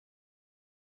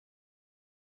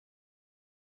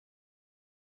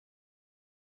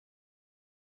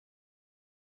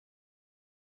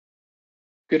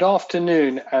Good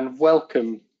afternoon and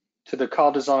welcome to the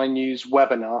Car Design News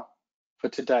webinar for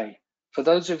today. For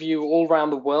those of you all around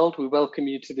the world, we welcome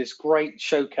you to this great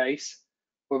showcase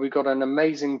where we've got an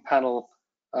amazing panel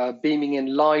beaming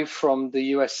in live from the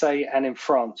USA and in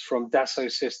France from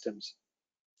Dassault Systems.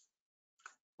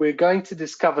 We're going to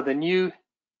discover the new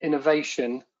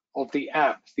innovation of the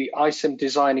app, the ICEM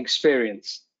Design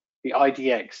Experience, the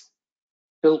IDX,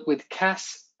 built with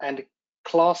CAS and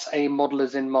Class A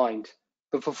modelers in mind.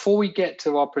 But before we get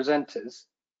to our presenters,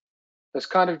 let's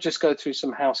kind of just go through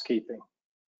some housekeeping.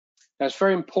 Now, it's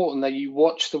very important that you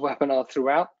watch the webinar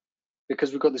throughout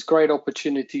because we've got this great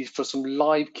opportunity for some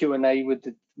live Q&A with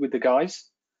the guys.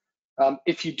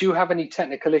 If you do have any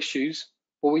technical issues,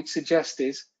 what we'd suggest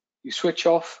is you switch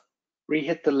off,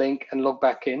 re-hit the link and log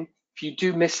back in. If you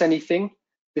do miss anything,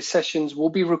 the sessions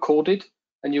will be recorded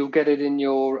and you'll get it in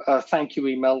your thank you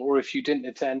email, or if you didn't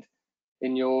attend,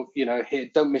 in your,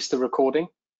 here, don't miss the recording.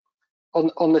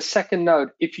 On the second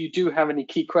note, if you do have any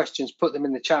key questions, put them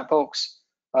in the chat box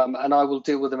and I will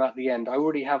deal with them at the end. I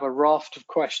already have a raft of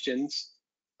questions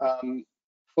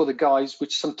for the guys,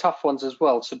 which some tough ones as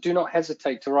well. So do not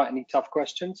hesitate to write any tough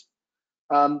questions.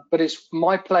 But it's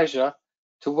my pleasure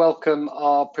to welcome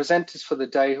our presenters for the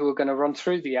day who are going to run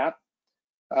through the app.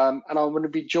 And I'm going to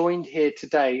be joined here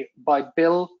today by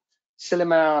Bill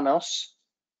Silimianos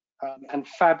and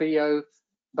Fabio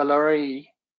Bellari,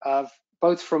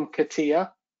 both from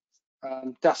CATIA,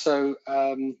 Dassault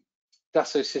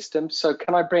Systems. So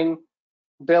can I bring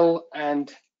Bill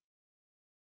and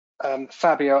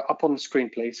Fabio up on the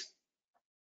screen, please?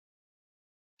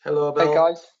 Hello, Bill. Hey,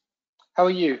 guys. How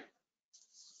are you?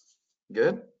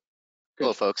 Good.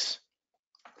 Hello, folks.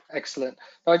 Excellent.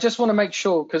 Now, I just want to make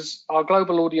sure, because our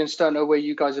global audience don't know where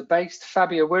you guys are based.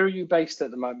 Fabio, where are you based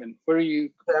at the moment? Where are you?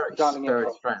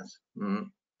 Paris, France. Mm-hmm.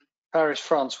 Paris,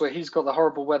 France, where he's got the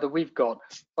horrible weather we've got.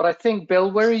 But I think, Bill,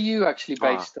 where are you actually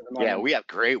based at the moment? Yeah, we have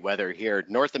great weather here.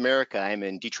 North America, I'm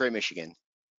in Detroit, Michigan.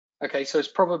 Okay, so it's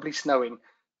probably snowing.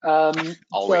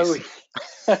 Always.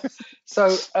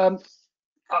 So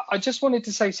I just wanted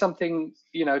to say something,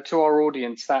 to our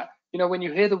audience that, when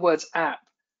you hear the words app,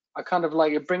 I kind of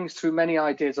like, it brings through many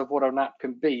ideas of what an app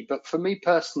can be. But for me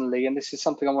personally, and this is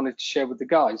something I wanted to share with the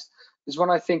guys, is when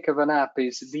I think of an app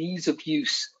is the ease of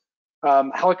use,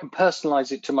 how I can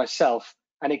personalize it to myself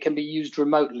and it can be used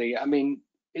remotely. I mean,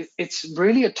 it's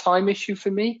really a time issue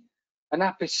for me. An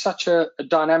app is such a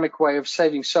dynamic way of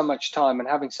saving so much time and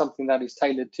having something that is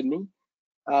tailored to me.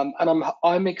 And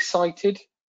I'm excited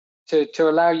to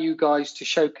allow you guys to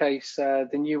showcase the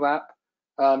new app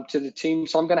to the team.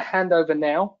 So I'm going to hand over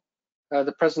now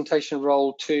the presentation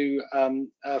role to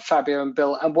Fabio and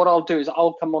Bill. And what I'll do is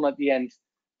I'll come on at the end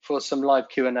for some live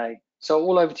Q&A. So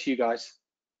all over to you guys.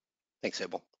 Thanks,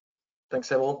 Abel.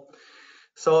 Thanks, Abel.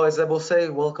 So as Abel said,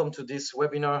 welcome to this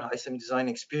webinar, ICEM Design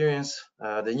Experience,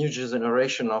 the new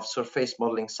generation of surface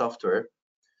modeling software.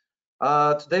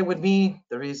 Today with me,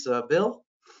 there is Bill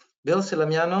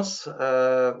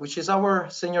Silimianos, which is our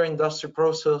senior industry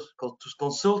process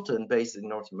consultant based in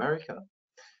North America.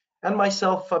 And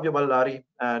myself, Fabio Bellari,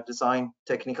 design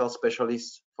technical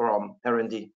specialist from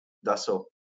R&D Dassault.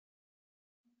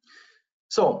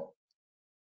 So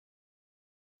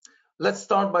let's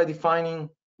start by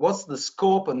defining what's the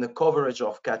scope and the coverage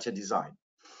of CATIA design.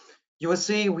 You will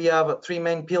see we have three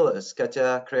main pillars: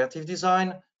 CATIA creative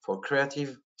design for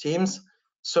creative teams,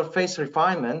 surface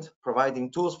refinement, providing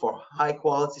tools for high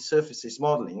quality surfaces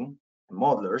modeling and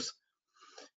modelers,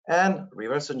 and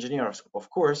reverse engineers, of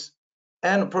course,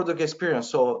 and product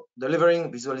experience, so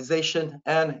delivering visualization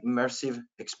and immersive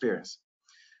experience.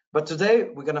 But today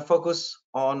we're going to focus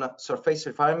on surface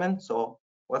refinement. So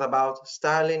what about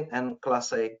styling and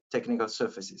Class A technical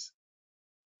surfaces?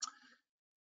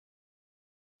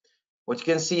 What you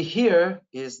can see here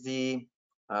is the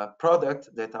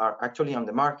product that are actually on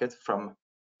the market from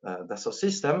Dassault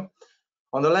System.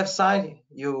 On the left side,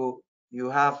 you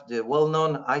have the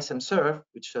well-known ICEM Surf,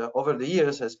 which over the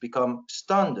years has become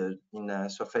standard in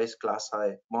surface Class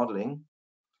A modeling.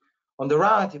 On the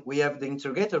right, we have the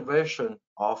integrated version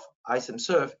of ICEM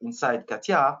Surf inside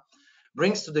CATIA,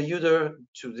 brings to the user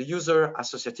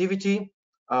associativity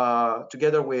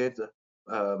together with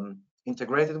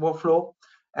integrated workflow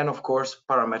and of course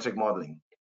parametric modeling.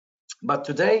 But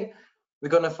today we're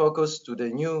going to focus to the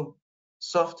new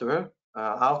software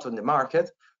out on the market,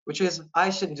 which is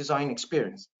ICEM Design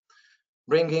Experience,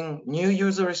 bringing new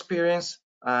user experience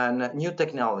and new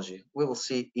technology. We will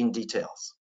see in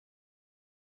details.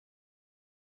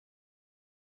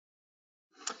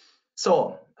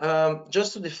 So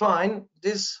just to define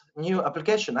this new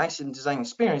application, ICEM Design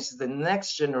Experience is the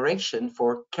next generation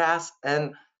for CAS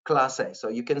and class A. So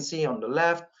you can see on the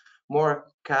left more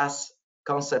CAS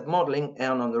concept modeling,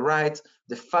 and on the right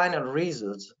the final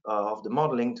results of the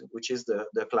modeling, which is the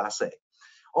class A.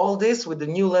 All this with the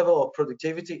new level of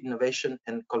productivity, innovation,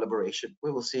 and collaboration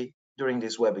we will see during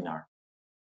this webinar.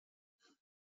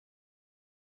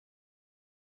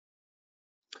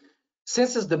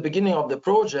 Since the beginning of the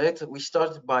project, we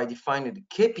started by defining the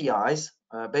KPIs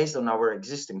based on our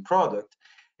existing product,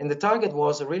 and the target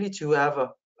was really to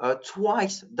have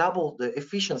twice double the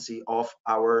efficiency of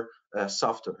our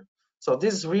software. So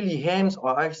this really aims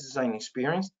our design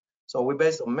experience. So we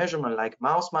based on measurement like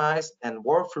mouse miles and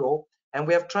workflow, and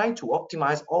we have tried to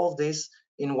optimize all this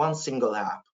in one single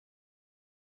app.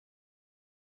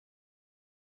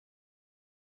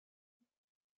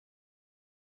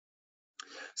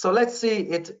 So let's see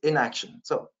it in action.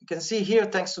 So you can see here,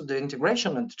 thanks to the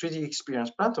integration and 3D experience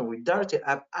platform, we directly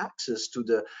have access to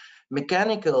the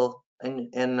mechanical and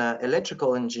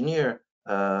electrical engineer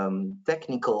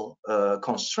technical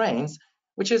constraints,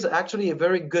 which is actually a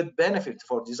very good benefit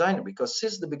for designer, because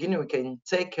since the beginning we can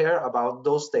take care about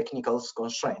those technical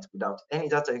constraints without any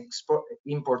data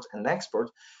import and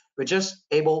export. We're just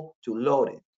able to load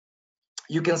it.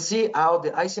 You can see how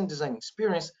the ICEM design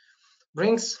experience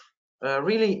brings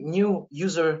really new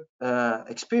user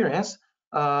experience.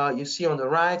 You see on the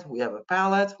right, we have a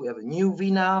palette, we have a new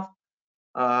VNav.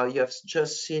 You have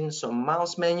just seen some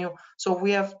mouse menu. So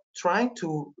we have tried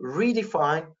to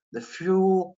redefine the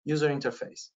full user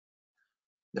interface.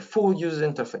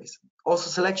 Also,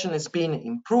 selection has been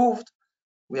improved.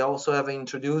 We also have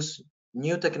introduced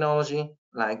new technology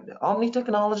like the Omni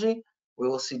technology. We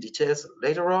will see details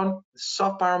later on. The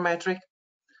soft parametric.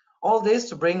 All this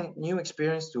to bring new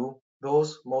experience to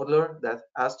those modeler that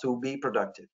has to be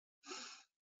productive.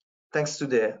 Thanks to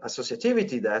the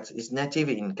associativity that is native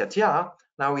in CATIA,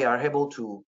 now we are able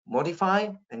to modify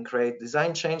and create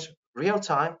design change real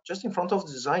time, just in front of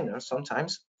the designer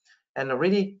sometimes, and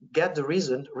really get the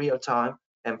result real time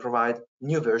and provide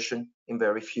new version in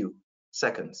very few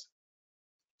seconds.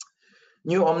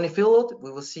 New Omni field,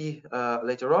 we will see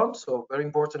later on. So very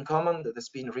important command that has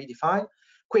been redefined.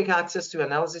 Quick access to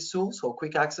analysis tools, so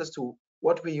quick access to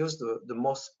what we use the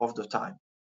most of the time.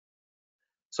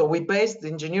 So we based the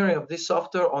engineering of this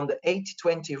software on the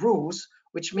 80-20 rules,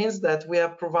 which means that we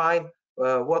have provide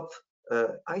what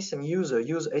ICEM user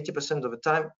use 80% of the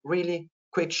time, really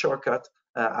quick shortcut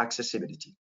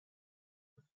accessibility.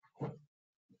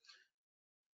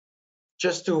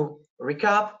 Just to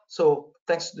recap, so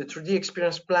thanks to the 3D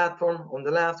experience platform on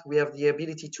the left, we have the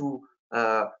ability to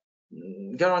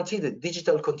guarantee the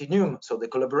digital continuum, so the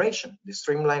collaboration, the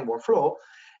streamlined workflow.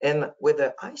 And with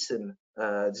the ICEM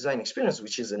design experience,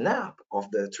 which is an app of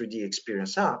the 3D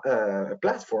experience app,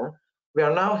 platform, we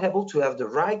are now able to have the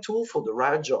right tool for the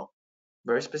right job,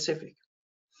 very specific.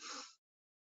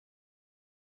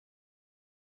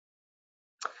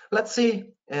 Let's see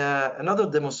another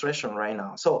demonstration right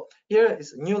now. So here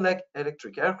is a new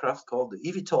electric aircraft called the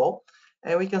eVTOL.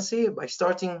 And we can see by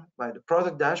starting by the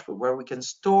product dashboard, where we can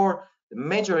store the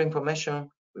major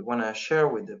information we want to share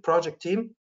with the project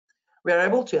team. We are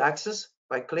able to access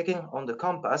by clicking on the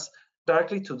compass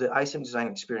directly to the ICEM design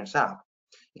experience app.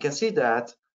 You can see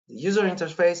that the user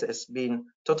interface has been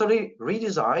totally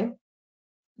redesigned,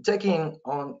 taking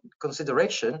on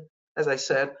consideration, as I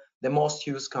said, the most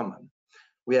used command.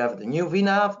 We have the new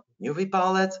VNav, new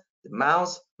vPalette, the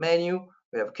mouse menu,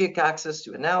 we have quick access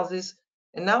to analysis,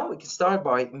 and now we can start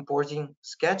by importing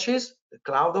sketches, the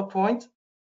cloud point,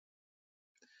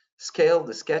 scale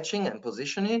the sketching and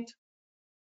position it.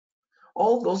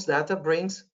 All those data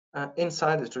brings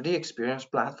inside the 3D experience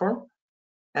platform.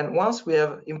 And once we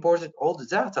have imported all the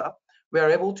data, we are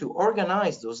able to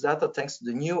organize those data thanks to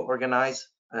the new Organize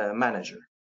Manager,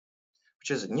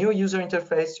 which is a new user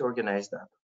interface to organize data.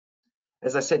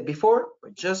 As I said before,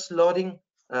 by just loading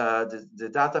the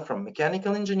data from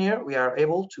mechanical engineer, we are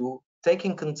able to take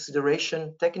in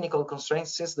consideration technical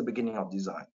constraints since the beginning of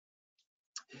design.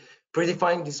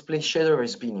 Predefined display shader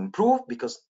has been improved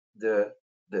because the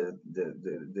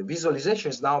visualization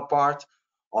is now part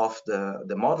of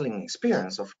the modeling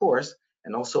experience, of course,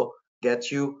 and also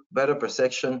get you better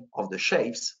perception of the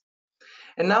shapes.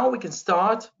 And now we can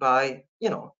start by,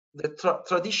 the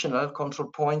traditional control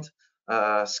point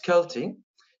sculpting.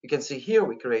 You can see here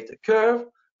we create a curve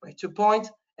by 2 points,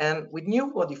 and with new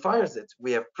modifiers that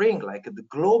we have bring, like the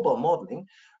global modeling,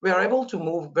 we are able to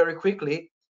move very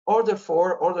quickly order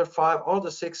 4, order 5, order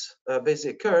 6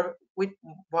 basic curve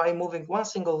by moving one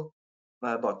single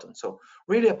button. So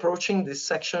really approaching this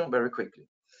section very quickly.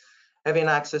 Having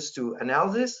access to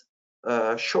analysis,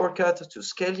 shortcut to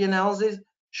scale the analysis,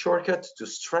 shortcut to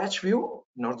stretch view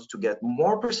in order to get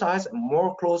more precise and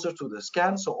more closer to the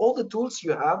scan. So all the tools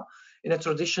you have in a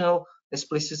traditional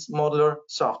explicit modeler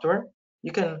software,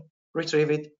 you can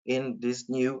retrieve it in this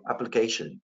new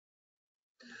application.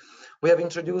 We have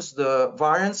introduced the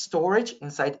variant storage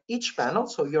inside each panel,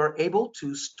 so you're able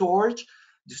to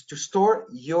store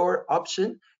your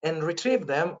option and retrieve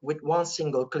them with one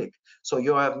single click. So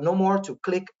you have no more to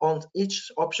click on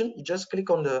each option. You just click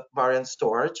on the variant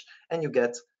storage and you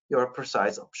get your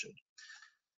precise option.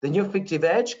 The new fictive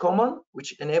edge command,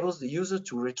 which enables the user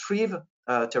to retrieve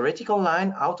a theoretical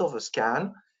line out of a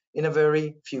scan in a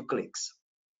very few clicks.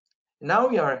 Now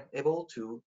we are able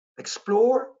to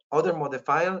explore other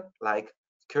modifiers like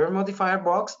curve modifier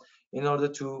box in order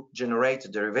to generate a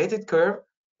derivative curve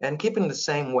and keeping the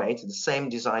same weight, the same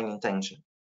design intention.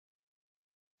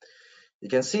 You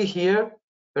can see here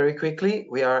very quickly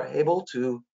we are able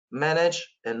to manage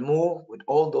and move with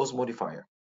all those modifiers.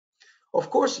 Of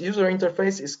course, user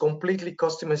interface is completely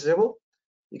customizable.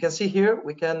 You can see here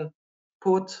we can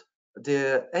put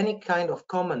any kind of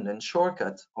command and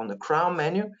shortcut on the crown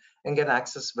menu and get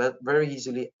access very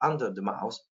easily under the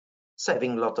mouse,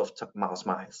 saving a lot of mouse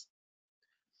miles.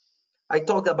 I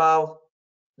talked about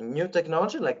new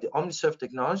technology like the OmniSurf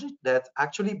technology that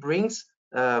actually brings,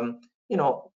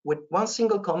 with one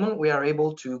single command, we are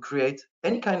able to create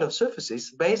any kind of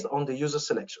surfaces based on the user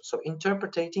selection. So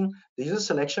interpreting the user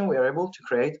selection, we are able to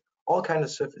create all kinds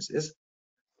of surfaces.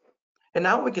 And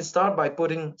now we can start by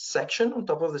putting section on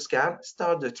top of the scan,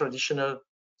 start the traditional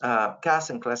CAS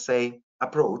and Class A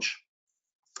approach.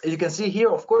 You can see here,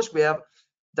 of course, we have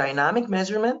dynamic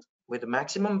measurement with the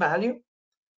maximum value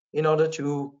in order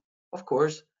to, of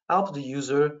course, help the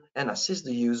user and assist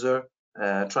the user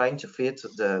trying to fit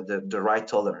the right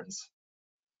tolerance.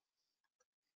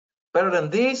 Better than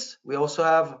this, we also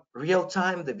have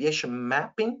real-time deviation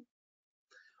mapping,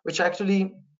 which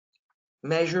actually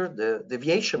measure the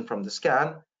deviation from the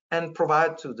scan and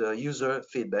provide to the user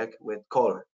feedback with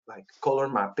color, like color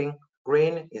mapping.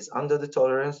 Green is under the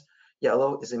tolerance,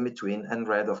 yellow is in between, and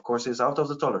red, of course, is out of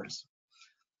the tolerance.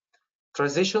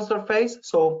 Transition surface,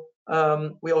 so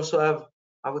we also have,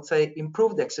 I would say,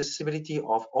 improved the accessibility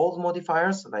of all the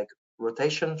modifiers like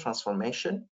rotation,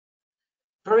 transformation.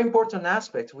 Very important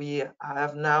aspect, we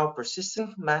have now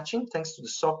persistent matching thanks to the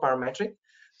soft parametric.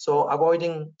 So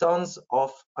avoiding tons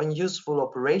of unuseful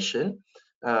operation.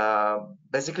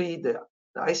 Basically, the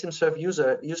ICEM surf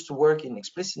user used to work in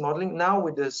explicit modeling. Now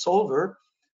with the solver,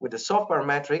 with the soft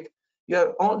parametric, you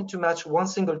have only to match one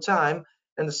single time,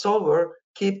 and the solver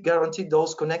keep guaranteed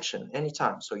those connection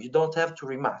anytime. So you don't have to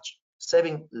rematch,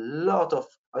 saving a lot of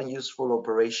unuseful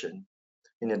operation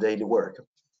in your daily work.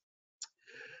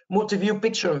 Multi-view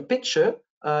picture-in-picture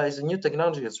is a new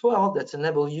technology as well that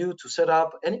enables you to set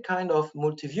up any kind of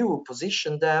multi-view,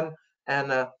 position them,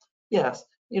 and yes,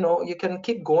 you can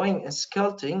keep going and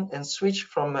sculpting and switch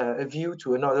from a view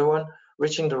to another one,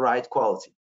 reaching the right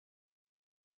quality.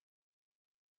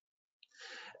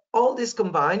 All this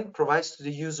combined provides to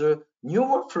the user new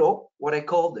workflow, what I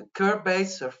call the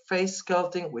curve-based surface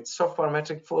sculpting with soft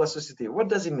parametric full associative. What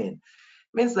does it mean?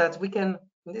 It means that we can,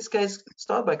 in this case,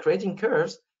 start by creating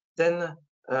curves, then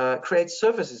create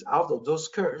surfaces out of those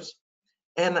curves,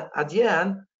 and at the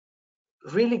end,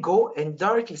 really go and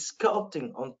directly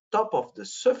sculpting on top of the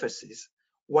surfaces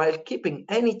while keeping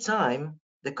anytime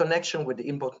the connection with the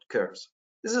input curves.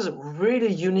 This is a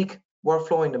really unique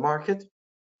workflow in the market,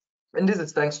 and this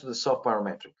is thanks to the soft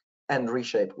parametric and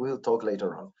reshape. We'll talk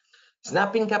later on.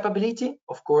 Snapping capability,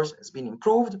 of course, has been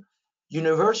improved.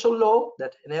 Universal law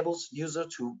that enables user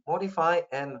to modify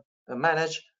and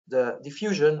manage the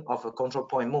diffusion of a control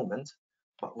point movement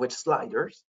with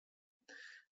sliders.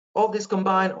 All this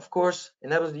combined, of course,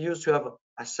 enables the user to have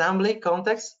assembly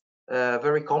context,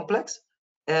 very complex,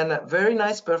 and very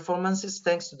nice performances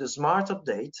thanks to the smart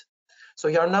update. So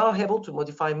you are now able to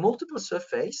modify multiple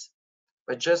surfaces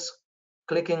by just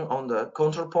clicking on the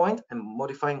control point and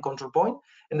modifying control point.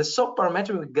 And the soft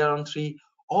parametric will guarantee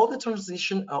all the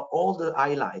transition, all the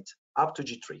highlight up to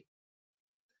G3.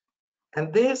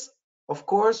 And this, of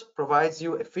course, provides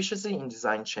you efficiency in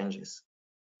design changes.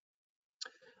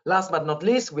 Last but not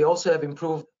least, we also have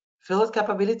improved fillet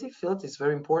capability. Fillet is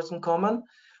very important common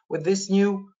with this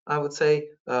new, I would say,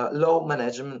 low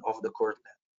management of the coordinate.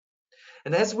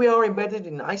 And as we are embedded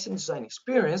in ICEM design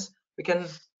experience, we can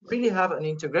really have an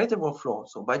integrated workflow.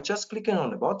 So by just clicking on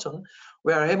the button,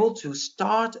 we are able to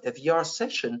start a VR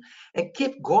session and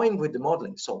keep going with the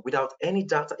modeling. So without any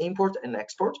data import and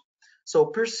export. So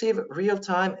perceive real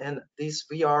time and this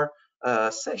VR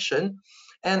session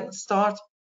and start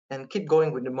and keep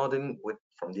going with the modeling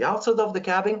from the outside of the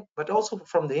cabin, but also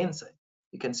from the inside.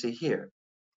 you can see here.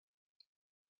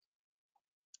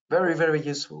 Very, very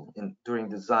useful during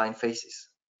design phases.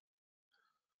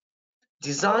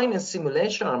 Design and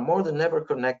simulation are more than ever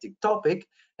connected topic,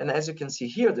 and as you can see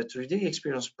here, the 3D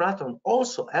experience platform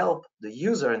also help the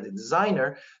user and the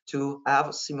designer to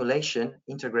have simulation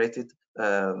integrated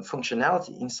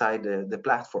functionality inside the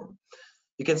platform.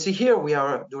 You can see here we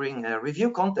are doing a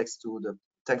review context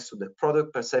thanks to the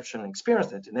product perception experience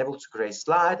that enables to create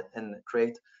slide and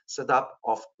create setup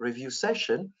of review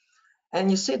session. And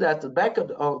you see that the back of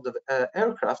the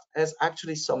aircraft has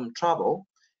actually some trouble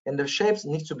and the shapes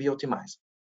need to be optimized.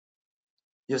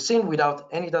 You've seen without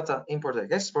any data import or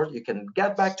export, you can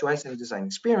get back to ICEM design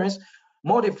experience,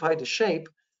 modify the shape,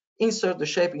 insert the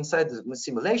shape inside the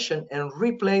simulation and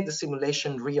replay the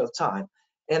simulation real time.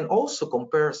 And also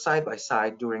compare side by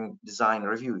side during design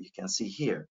review. You can see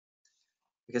here.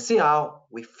 You can see how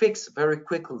we fix very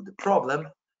quickly the problem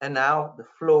and now the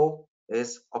flow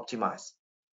is optimized.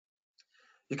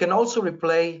 You can also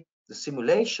replay the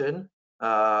simulation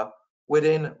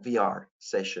within VR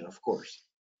session, of course.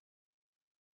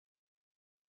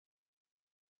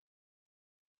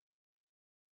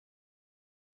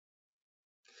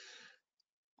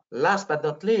 Last but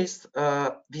not least,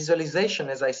 visualization,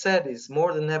 as I said, is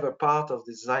more than ever part of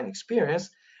the design experience.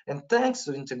 And thanks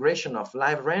to the integration of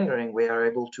live rendering, we are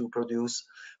able to produce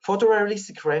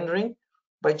photorealistic rendering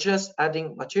by just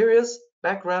adding materials,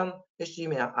 background,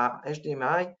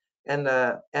 HDMI,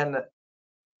 and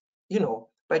you know,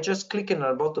 by just clicking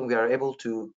on a button, we are able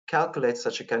to calculate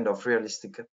such a kind of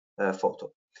realistic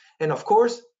photo. And of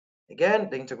course, again,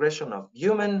 the integration of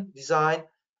human design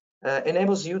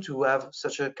enables you to have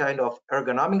such a kind of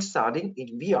ergonomic study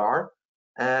in VR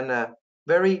and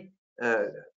very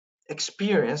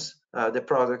experience the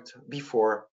product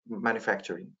before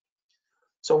manufacturing.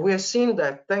 So we have seen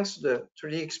that thanks to the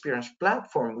 3D experience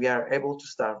platform, we are able to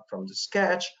start from the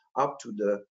sketch up to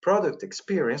the product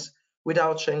experience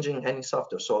without changing any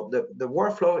software. So the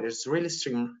workflow is really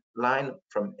streamlined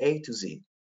from A to Z.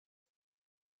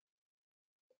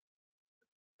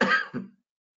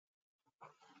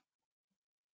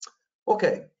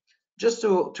 Okay, just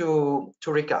to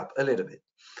recap a little bit.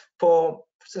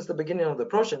 Since the beginning of the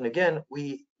project, again,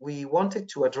 we wanted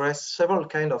to address several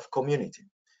kind of community.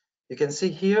 You can see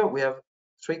here we have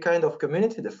three kind of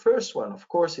community. The first one, of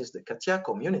course, is the CATIA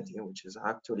community, which is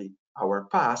actually our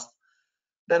past.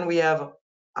 Then we have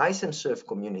ICEM Surf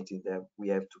community that we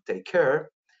have to take care,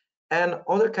 and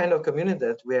other kind of community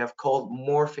that we have called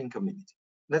morphing community.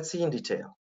 Let's see in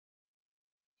detail.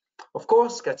 Of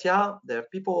course, CATIA, there are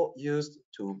people used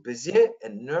to Bézier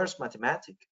and nurse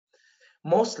mathematics,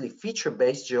 mostly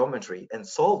feature-based geometry and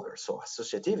solver, so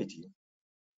associativity.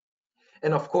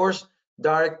 And of course,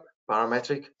 direct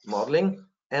parametric modeling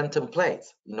and templates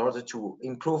in order to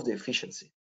improve the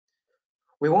efficiency.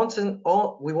 We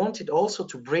wanted also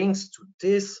to bring to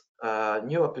this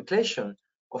new application,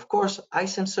 of course,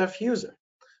 ICEM Surf user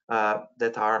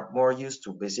that are more used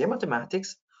to Bézier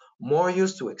mathematics, more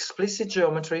used to explicit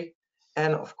geometry,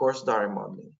 and of course, direct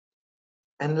modeling.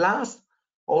 And last,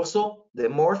 also the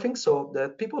morphing, so the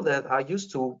people that are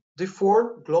used to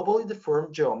globally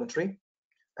deformed geometry,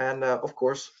 and of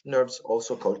course, NURBS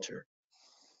also culture.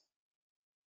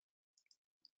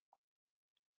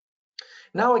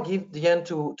 Now I give the end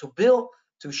to Bill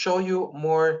to show you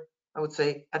more, I would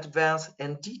say, advanced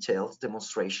and detailed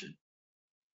demonstration.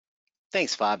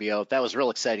 Thanks, Fabio. That was real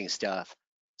exciting stuff.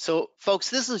 So folks,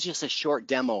 this is just a short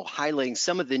demo highlighting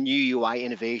some of the new UI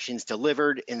innovations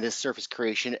delivered in this surface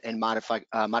creation and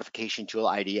modification tool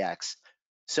IDX.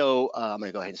 So I'm going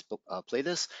to go ahead and play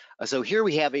this. So here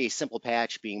we have a simple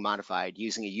patch being modified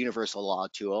using a universal law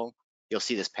tool. You'll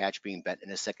see this patch being bent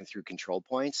in a second through control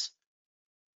points.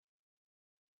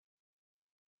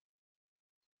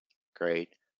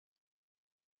 Great.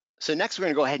 So next we're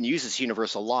going to go ahead and use this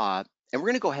universal law, and we're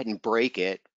going to go ahead and break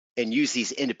it and use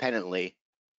these independently.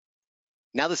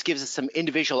 Now this gives us some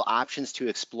individual options to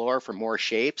explore for more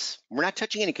shapes. We're not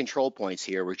touching any control points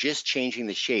here. We're just changing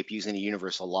the shape using the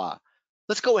universal law.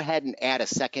 Let's go ahead and add a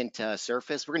second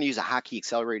surface. We're going to use a hotkey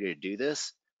accelerator to do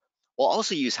this. We'll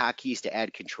also use hotkeys to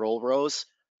add control rows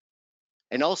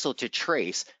and also to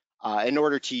trace in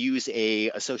order to use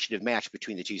a associative match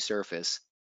between the two surfaces.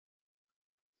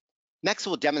 Next,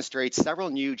 we'll demonstrate several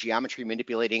new geometry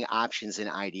manipulating options in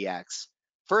IDX.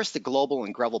 First, the global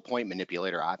and Gravel point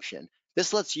manipulator option.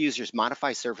 This lets users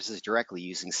modify surfaces directly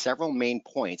using several main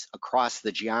points across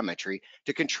the geometry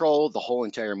to control the whole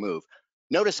entire move.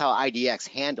 Notice how IDX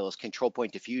handles control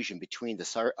point diffusion between the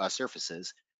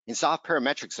surfaces, and soft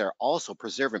parametrics are also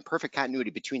preserving perfect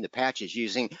continuity between the patches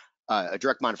using a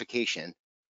direct modification.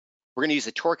 We're going to use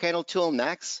the torque handle tool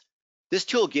next. This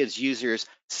tool gives users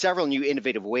several new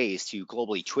innovative ways to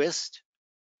globally twist,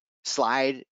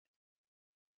 slide,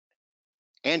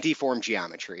 and deform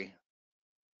geometry.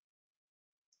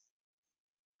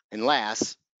 And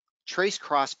last, trace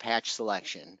cross patch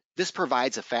selection. This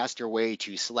provides a faster way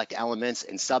to select elements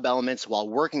and sub-elements while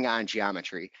working on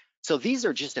geometry. So these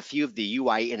are just a few of the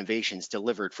UI innovations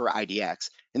delivered for IDX,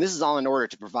 and this is all in order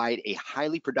to provide a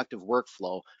highly productive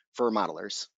workflow for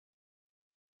modelers.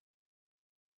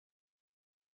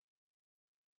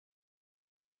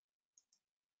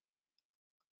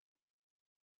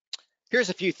 Here's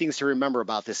a few things to remember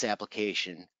about this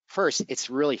application. First, it's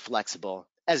really flexible.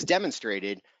 As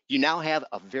demonstrated, you now have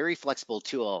a very flexible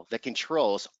tool that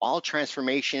controls all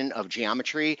transformation of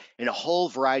geometry in a whole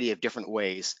variety of different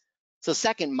ways. So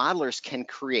second, modelers can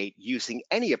create using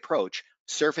any approach,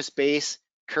 surface-based,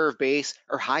 curve-based,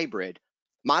 or hybrid.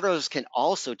 Modelers can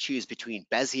also choose between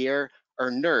Bezier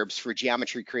or NURBS for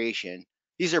geometry creation.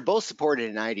 These are both supported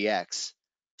in IDX.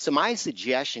 So my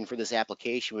suggestion for this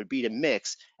application would be to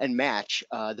mix and match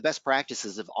the best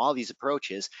practices of all these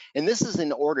approaches. And this is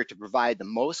in order to provide the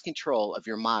most control of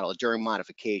your model during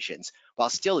modifications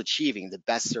while still achieving the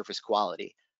best surface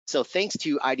quality. So thanks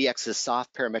to IDX's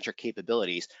soft parametric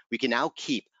capabilities, we can now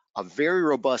keep a very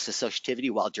robust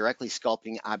associativity while directly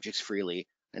sculpting objects freely.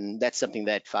 And that's something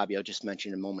that Fabio just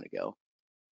mentioned a moment ago.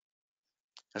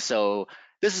 So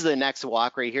this is the next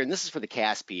walk right here, and this is for the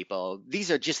CAS people. These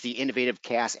are just the innovative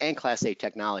CAS and Class A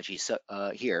technology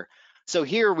here. So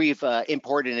here we've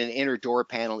imported an inner door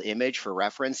panel image for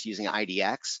reference using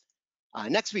IDX.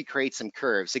 Next, we create some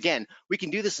curves. Again, we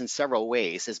can do this in several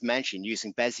ways, as mentioned,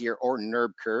 using Bezier or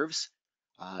NURB curves.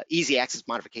 Easy access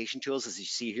modification tools, as you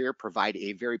see here, provide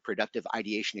a very productive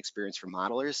ideation experience for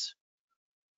modelers.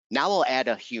 Now we'll add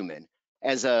a human.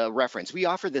 As a reference, we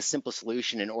offer this simple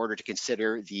solution in order to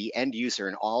consider the end user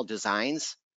in all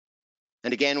designs.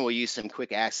 And again, we'll use some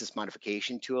quick access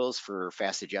modification tools for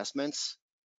fast adjustments.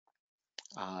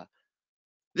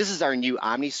 This is our new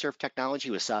OmniSurf technology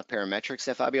with soft parametrics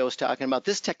that Fabio was talking about.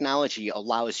 This technology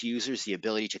allows users the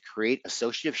ability to create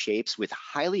associative shapes with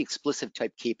highly explicit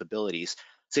type capabilities.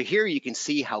 So here you can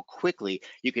see how quickly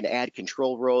you can add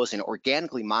control rows and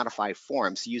organically modify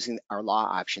forms using our law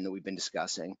option that we've been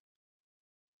discussing.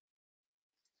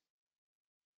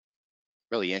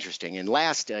 Really interesting. And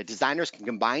last, designers can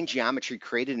combine geometry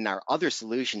created in our other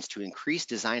solutions to increase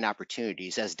design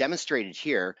opportunities. As demonstrated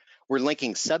here, we're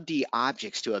linking sub-D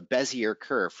objects to a Bezier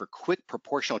curve for quick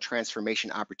proportional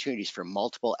transformation opportunities for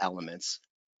multiple elements.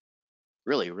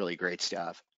 Really, really great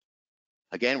stuff.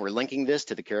 Again, we're linking this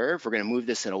to the curve. We're going to move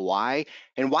this in a Y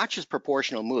and watch this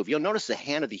proportional move. You'll notice the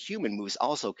hand of the human moves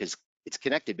also because it's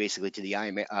connected basically to the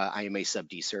IMA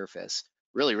sub-D surface.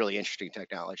 Really, really interesting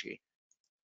technology.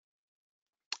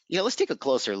 Yeah, let's take a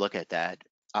closer look at that.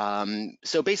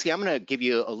 So basically, I'm going to give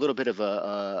you a little bit of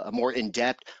a more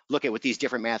in-depth look at what these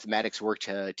different mathematics work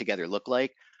together look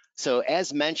like. So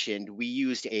as mentioned, we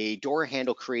used a door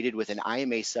handle created with an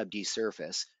IMA sub-D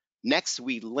surface. Next,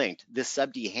 we linked this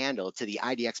sub-D handle to the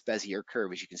IDX Bezier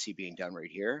curve, as you can see being done right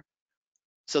here.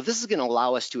 So this is going to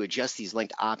allow us to adjust these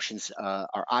linked options,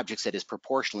 our objects that is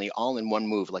proportionally all in one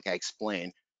move, like I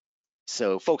explained.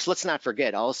 So folks, let's not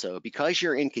forget also, because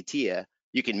you're in CATIA,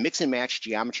 you can mix and match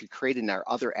geometry created in our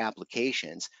other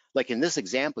applications, like in this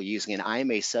example using an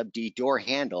IMA sub-D door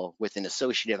handle with an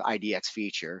associative IDX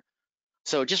feature.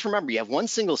 So just remember, you have one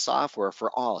single software for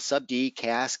all: sub-D,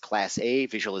 CAS, Class A,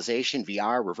 visualization,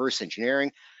 VR, reverse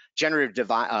engineering,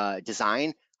 generative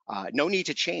design. No need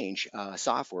to change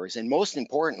softwares. And most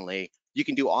importantly, you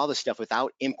can do all this stuff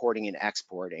without importing and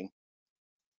exporting.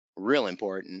 Real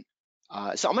important.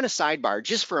 So I'm going to sidebar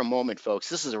just for a moment, folks.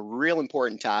 This is a real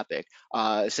important topic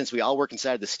since we all work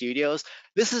inside the studios.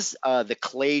 This is the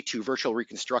clay to virtual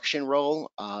reconstruction role.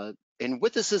 And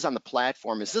what this is on the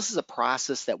platform is this is a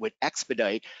process that would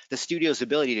expedite the studio's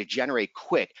ability to generate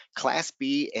quick Class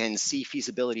B and C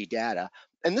feasibility data.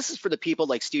 And this is for the people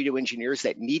like studio engineers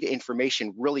that need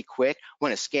information really quick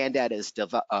when a scan data is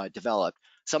developed.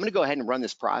 So I'm going to go ahead and run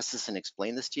this process and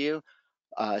explain this to you.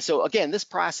 So again, this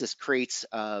process creates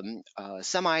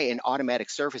semi and automatic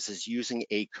surfaces using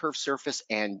a curved surface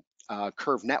and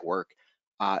curve network.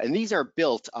 And these are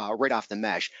built right off the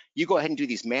mesh. You go ahead and do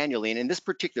these manually. And in this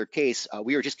particular case,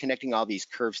 we are just connecting all these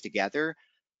curves together.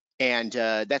 And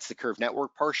that's the curve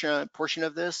network portion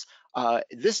of this.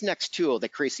 This next tool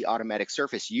that creates the automatic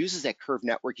surface uses that curve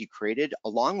network you created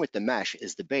along with the mesh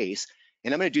as the base.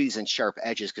 And I'm going to do these in sharp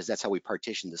edges because that's how we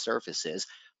partition the surfaces.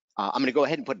 I'm going to go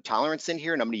ahead and put a tolerance in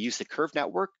here, and I'm going to use the curve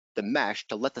network, the mesh,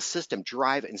 to let the system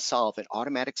drive and solve an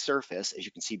automatic surface, as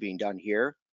you can see being done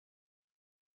here.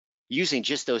 using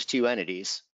just those two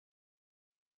entities.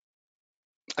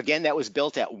 Again, that was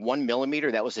built at 1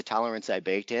 millimeter. That was the tolerance I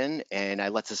baked in, and I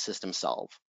let the system solve.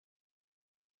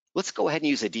 Let's go ahead and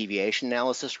use a deviation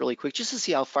analysis really quick just to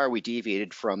see how far we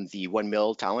deviated from the 1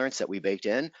 mil tolerance that we baked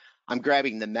in. I'm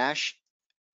grabbing the mesh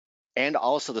and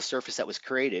also the surface that was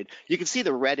created. You can see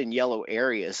the red and yellow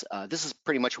areas. This is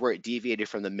pretty much where it deviated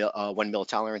from the 1 mil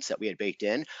tolerance that we had baked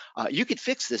in. You could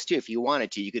fix this too if you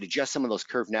wanted to. You could adjust some of those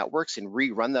curved networks and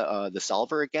rerun the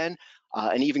solver again,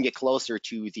 and even get closer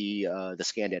to the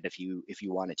scan data if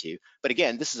you wanted to. But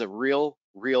again, this is a real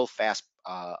fast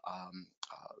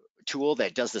tool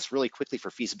that does this really quickly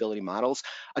for feasibility models.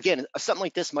 Again, something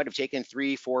like this might have taken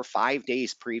 3, 4, 5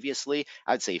 days previously.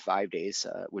 I'd say 5 days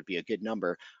would be a good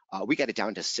number. We got it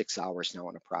down to 6 hours now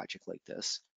on a project like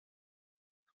this.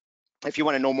 If you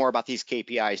want to know more about these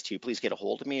KPIs too, please get a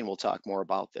hold of me and we'll talk more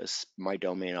about this, my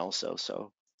domain also.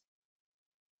 So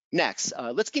next,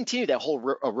 let's continue that whole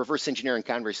reverse engineering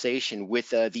conversation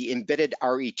with the embedded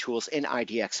RE tools in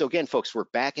IDX. So again, folks, we're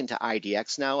back into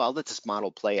IDX now. I'll let this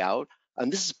model play out.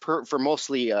 And this is for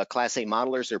mostly Class A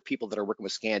modelers or people that are working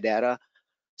with scan data.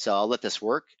 So I'll let this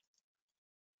work.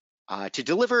 To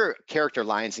deliver character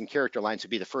lines, and character lines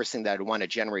would be the first thing that I'd want to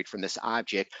generate from this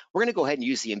object, we're going to go ahead and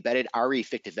use the embedded RE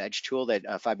fictive edge tool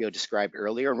that Fabio described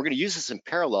earlier. And we're going to use this in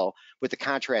parallel with the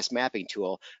contrast mapping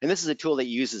tool. And this is a tool that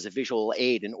uses a visual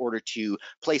aid in order to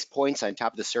place points on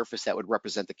top of the surface that would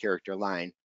represent the character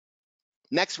line.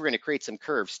 Next, we're going to create some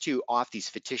curves too off these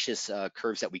fictitious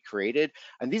curves that we created.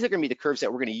 And these are going to be the curves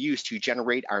that we're going to use to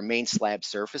generate our main slab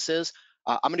surfaces.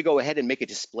 I'm going to go ahead and make a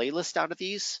display list out of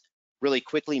these. Really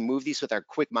quickly move these with our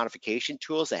quick modification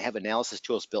tools that have analysis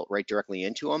tools built right directly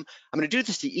into them. I'm going to do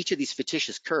this to each of these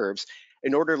fictitious curves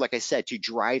in order, like I said, to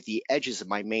drive the edges of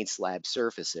my main slab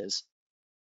surfaces.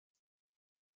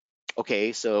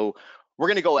 Okay, so we're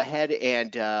going to go ahead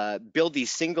and build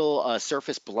these single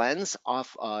surface blends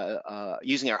off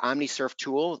using our OmniSurf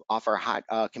tool off our hot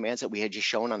commands that we had just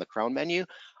shown on the crown menu.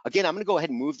 Again, I'm going to go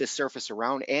ahead and move this surface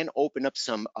around and open up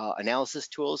some analysis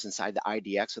tools inside the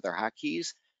IDX with our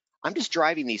hotkeys. I'm just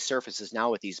driving these surfaces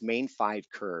now with these main 5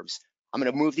 curves. I'm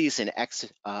going to move these in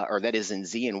X, or that is in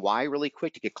Z and Y really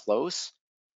quick to get close.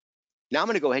 Now I'm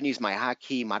going to go ahead and use my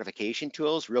hotkey modification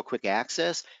tools, real quick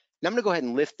access. Now I'm going to go ahead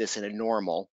and lift this in a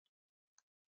normal.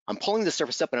 I'm pulling the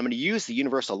surface up and I'm going to use the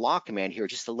universal law command here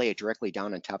just to lay it directly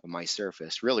down on top of my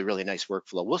surface. Really nice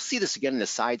workflow. We'll see this again in the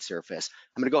side surface.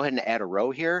 I'm going to go ahead and add a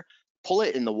row here, pull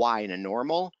it in the Y in a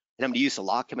normal, and I'm going to use the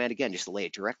law command again just to lay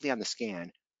it directly on the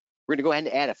scan. We're going to go ahead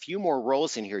and add a few more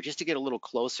rows in here just to get a little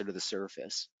closer to the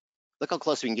surface. Look how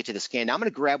close we can get to the scan. Now I'm going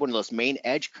to grab one of those main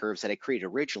edge curves that I created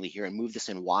originally here and move this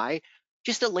in Y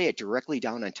just to lay it directly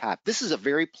down on top. This is a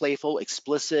very playful,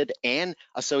 explicit, and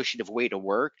associative way to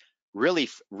work. Really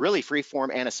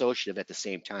free-form and associative at the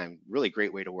same time. Really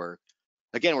great way to work.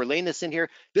 Again, we're laying this in here.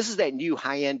 This is that new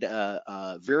high-end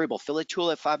variable fillet tool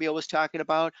that Fabio was talking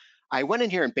about. I went in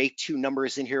here and baked 2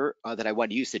 numbers in here that I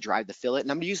want to use to drive the fillet, and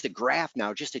I'm going to use the graph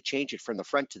now just to change it from the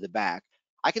front to the back.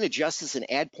 I can adjust this and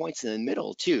add points in the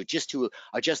middle too, just to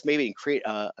adjust maybe and create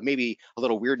maybe a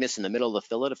little weirdness in the middle of the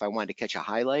fillet if I wanted to catch a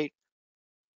highlight.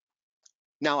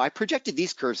 Now I projected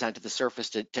these curves onto the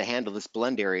surface to handle this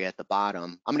blend area at the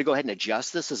bottom. I'm going to go ahead and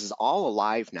adjust this. This is all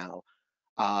alive now.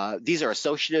 These are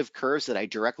associative curves that I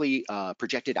directly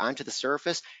projected onto the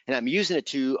surface, and I'm using it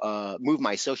to move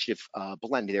my associative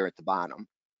blend there at the bottom.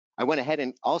 I went ahead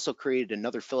and also created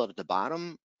another fillet at the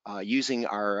bottom using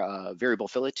our variable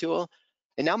fillet tool.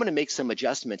 And now I'm going to make some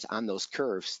adjustments on those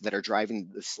curves that are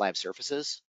driving the slab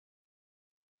surfaces.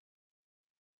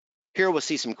 Here we'll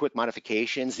see some quick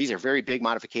modifications. These are very big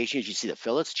modifications. You see the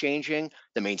fillets changing,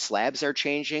 the main slabs are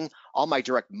changing, all my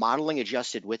direct modeling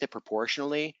adjusted with it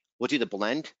proportionally. We'll do the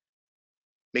blend,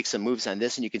 make some moves on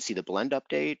this, and you can see the blend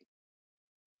update.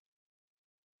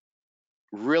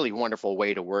 Really wonderful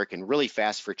way to work and really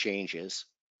fast for changes.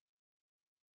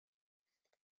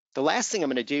 The last thing I'm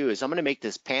going to do is I'm going to make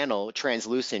this panel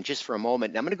translucent just for a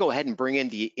moment. And I'm going to go ahead and bring in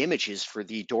the images for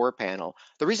the door panel.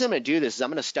 The reason I'm going to do this is I'm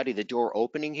going to study the door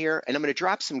opening here, and I'm going to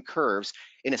drop some curves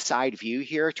in a side view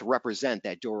here to represent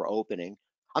that door opening.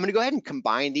 I'm going to go ahead and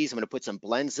combine these. I'm going to put some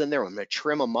blends in there. I'm going to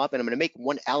trim them up, and I'm going to make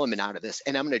one element out of this.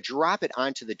 And I'm going to drop it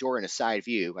onto the door in a side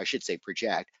view, I should say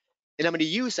project. And I'm going to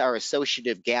use our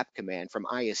associative gap command from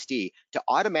ISD to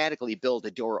automatically build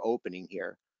a door opening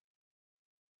here.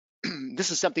 This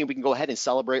is something we can go ahead and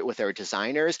celebrate with our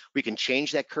designers. We can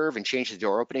change that curve and change the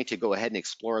door opening to go ahead and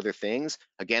explore other things.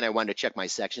 Again, I wanted to check my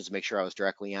sections to make sure I was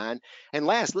directly on. And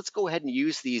last, let's go ahead and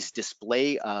use these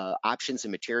display options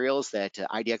and materials that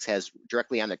IDX has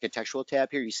directly on the contextual tab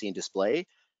here you see in display.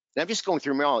 And I'm just going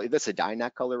through them all. That's a dye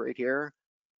knot color right here.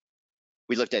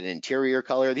 We looked at an interior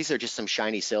color. These are just some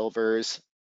shiny silvers,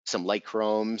 some light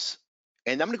chromes.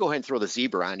 And I'm gonna go ahead and throw the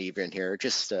zebra on even here,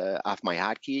 just off my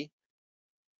hotkey,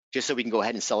 just so we can go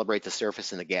ahead and celebrate the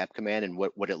surface and the gap command and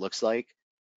what it looks like.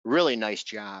 Really nice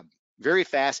job. Very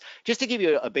fast. Just to give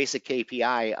you a basic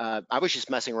KPI, I was just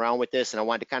messing around with this and I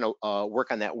wanted to kind of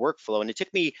work on that workflow. And it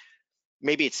took me,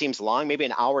 maybe it seems long, maybe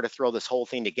an hour to throw this whole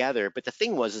thing together. But the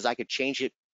thing was, is I could change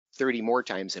it 30 more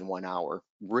times in 1 hour.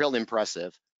 Real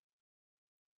impressive.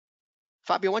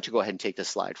 Fabio, why don't you go ahead and take this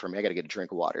slide for me? I got to get a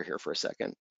drink of water here for a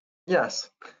second. Yes.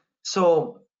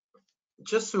 So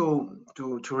just to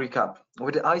recap,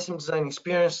 with the ICEM design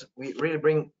experience, we really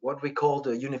bring what we call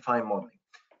the unified modeling.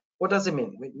 What does it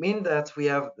mean? It means that we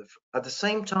have, at the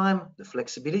same time, the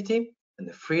flexibility and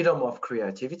the freedom of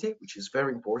creativity, which is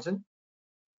very important.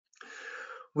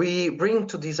 We bring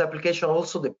to this application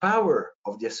also the power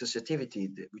of the associativity,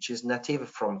 which is native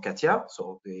from CATIA,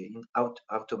 so the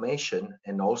automation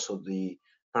and also the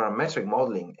parametric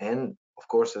modeling, and of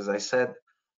course, as I said,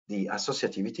 the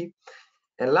associativity.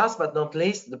 And last but not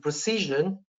least, the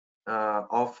precision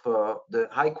of the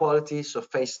high quality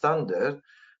surface standard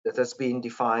that has been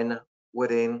defined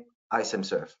within ICEM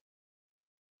Surf.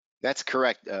 That's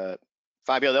correct.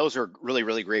 Fabio, those are really,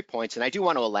 really great points. And I do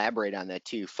want to elaborate on that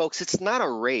too. Folks, it's not a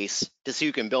race to see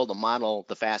who can build a model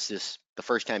the fastest the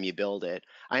first time you build it.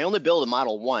 I only build a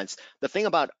model once. The thing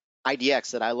about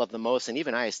IDX that I love the most, and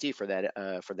even IST for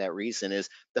that reason, is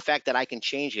the fact that I can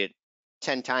change it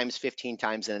 10 times, 15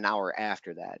 times in an hour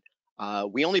after that.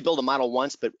 We only build a model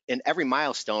once, but in every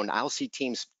milestone, I'll see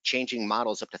teams changing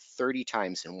models up to 30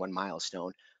 times in one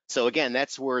milestone. So again,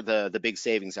 that's where the big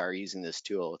savings are using this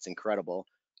tool. It's incredible.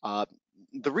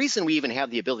 The reason we even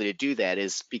have the ability to do that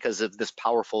is because of this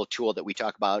powerful tool that we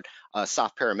talk about,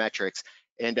 soft parametrics.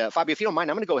 And Fabio, if you don't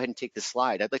mind, I'm going to go ahead and take this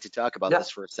slide. I'd like to talk about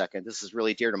this for a second. This is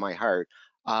really dear to my heart.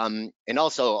 And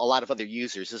also a lot of other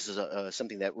users. This is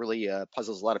something that really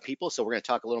puzzles a lot of people. So we're going to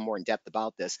talk a little more in depth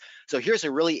about this. So here's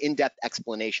a really in-depth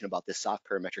explanation about this soft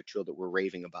parametric tool that we're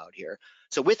raving about here.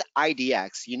 So with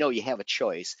IDX, you know you have a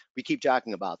choice. We keep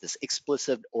talking about this,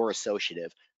 explicit or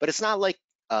associative, but it's not like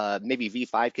maybe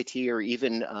V5 CATIA or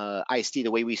even IST the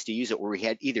way we used to use it, where we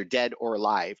had either dead or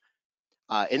alive.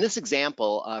 In this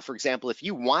example, for example, if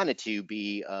you wanted to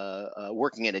be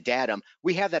working in a datum,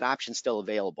 we have that option still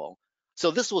available. So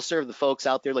this will serve the folks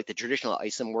out there like the traditional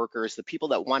ICEM workers, the people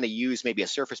that want to use maybe a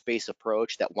surface-based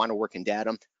approach that want to work in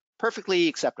datum, perfectly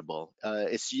acceptable.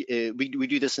 We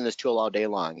do this in this tool all day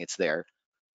long. It's there.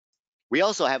 We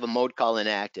also have a mode called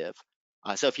inactive.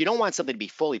 So if you don't want something to be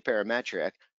fully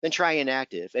parametric, then try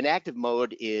inactive. Inactive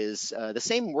mode is the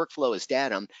same workflow as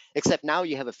datum, except now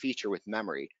you have a feature with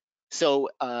memory. So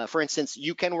for instance,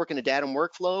 you can work in a datum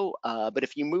workflow, but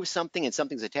if you move something and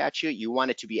something's attached to it, you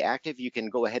want it to be active, you can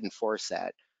go ahead and force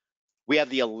that. We have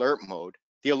the alert mode.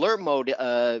 The alert mode,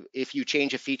 if you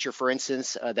change a feature, for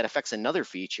instance, that affects another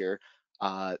feature,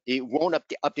 it won't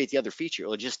update the other feature,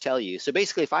 it'll just tell you. So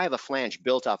basically, if I have a flange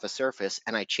built off a surface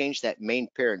and I change that main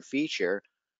parent feature,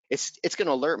 it's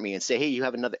gonna alert me and say, hey, you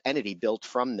have another entity built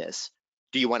from this.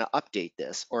 Do you wanna update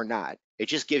this or not? It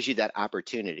just gives you that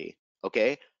opportunity,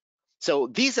 okay? So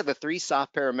these are the three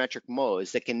soft parametric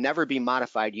modes that can never be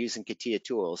modified using CATIA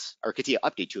tools, or CATIA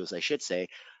update tools, I should say.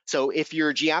 So if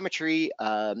your geometry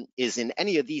is in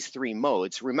any of these three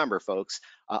modes, remember folks,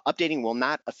 updating will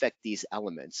not affect these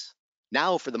elements.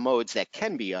 Now for the modes that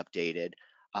can be updated,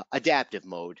 adaptive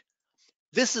mode.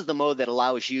 This is the mode that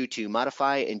allows you to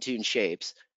modify and tune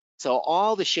shapes. So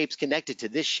all the shapes connected to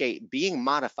this shape being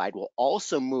modified will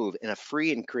also move in a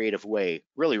free and creative way.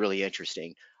 Really, really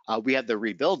interesting. We have the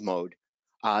rebuild mode.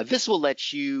 This will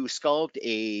let you sculpt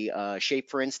a shape,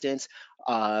 for instance,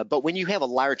 but when you have a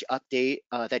large update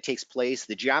that takes place,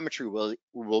 the geometry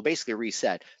will basically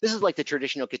reset. This is like the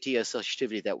traditional CATIA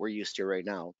associativity that we're used to right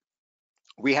now.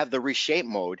 We have the reshape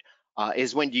mode,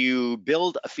 is when you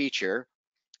build a feature,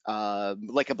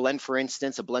 like a blend, for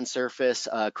instance, a blend surface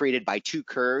created by two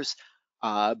curves,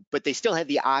 but they still have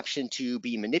the option to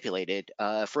be manipulated.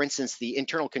 For instance, the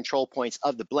internal control points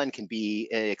of the blend can be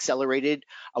accelerated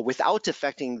without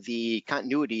affecting the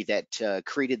continuity that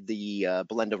created the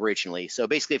blend originally. So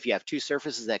basically, if you have two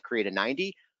surfaces that create a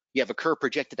 90, you have a curve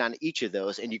projected on each of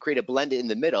those, and you create a blend in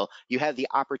the middle, you have the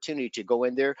opportunity to go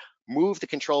in there, move the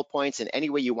control points in any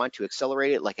way you want to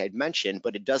accelerate it, like I'd mentioned,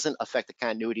 but it doesn't affect the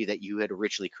continuity that you had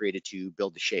originally created to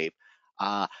build the shape.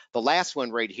 The last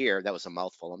one right here, that was a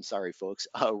mouthful, I'm sorry, folks.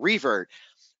 Revert.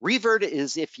 Revert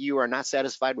is if you are not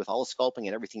satisfied with all the sculpting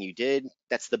and everything you did,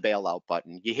 that's the bailout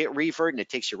button. You hit revert and it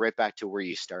takes you right back to where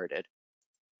you started.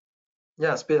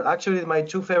 Yes, but actually my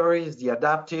two favorites, the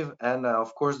adaptive and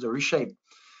of course the reshape.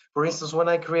 For instance, when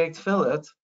I create fillet,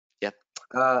 Yep.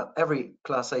 Every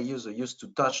Class A user used to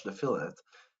touch the fillet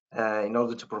in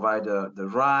order to provide the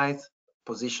right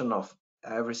position of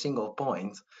every single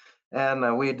point.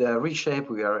 And with reshape,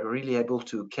 we are really able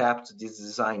to capture this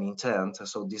design intent,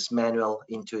 so this manual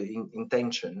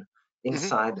intention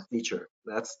inside the feature.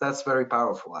 That's very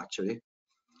powerful, actually.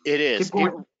 It is. Keep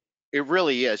going. It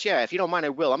really is. Yeah, if you don't mind, I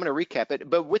will. I'm going to recap it.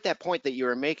 But with that point that you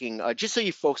were making, just so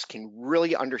you folks can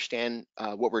really understand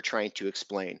what we're trying to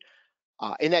explain.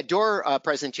 In that door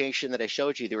presentation that I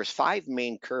showed you, there was 5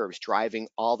 main curves driving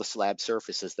all the slab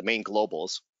surfaces, the main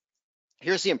globals.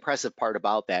 Here's the impressive part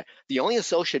about that. The only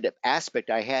associative aspect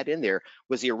I had in there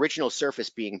was the original surface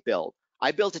being built.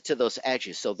 I built it to those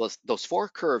edges, so those 4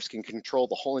 curves can control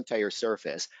the whole entire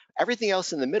surface. Everything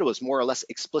else in the middle is more or less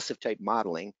explicit type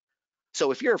modeling.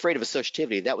 So if you're afraid of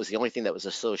associativity, that was the only thing that was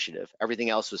associative. Everything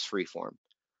else was freeform.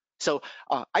 So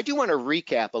I do want to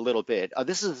recap a little bit.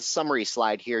 This is a summary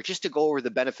slide here, just to go over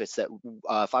the benefits that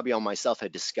Fabio and myself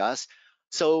had discussed.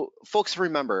 So folks,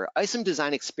 remember, ICEM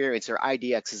Design Experience, or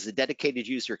IDX, is a dedicated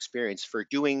user experience for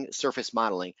doing surface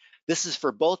modeling. This is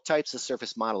for both types of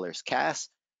surface modelers, CAS,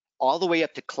 all the way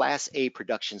up to Class A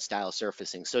production style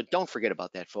surfacing. So don't forget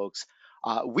about that, folks.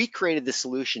 We created this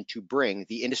solution to bring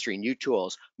the industry new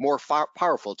tools, more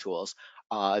powerful tools.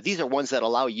 These are ones that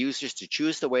allow users to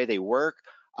choose the way they work,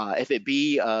 if it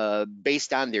be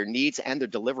based on their needs and their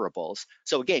deliverables.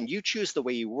 So again, you choose the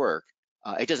way you work.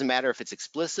 It doesn't matter if it's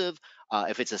explicit,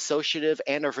 if it's associative,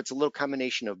 and or if it's a little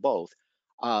combination of both.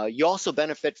 You also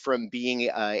benefit from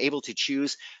being able to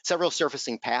choose several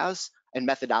surfacing paths and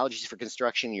methodologies for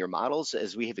construction in your models,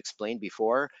 as we have explained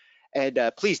before.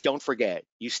 And please don't forget,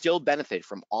 you still benefit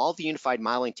from all the unified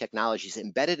modeling technologies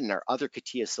embedded in our other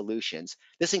CATIA solutions.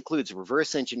 This includes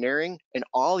reverse engineering and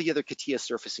all the other CATIA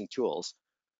surfacing tools.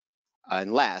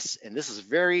 And last, and this is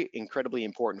very incredibly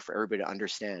important for everybody to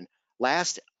understand,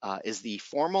 last is the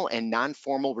formal and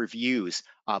non-formal reviews.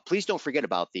 Please don't forget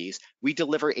about these. We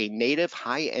deliver a native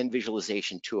high-end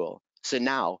visualization tool. So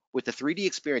now, with the 3D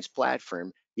Experience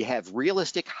platform, you have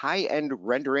realistic high-end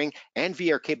rendering and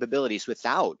VR capabilities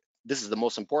without, this is the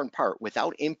most important part,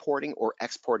 without importing or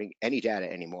exporting any data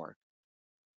anymore.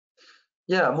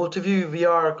 Yeah, multi-view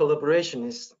VR collaboration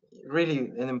is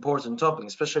really an important topic,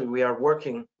 especially we are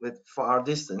working with far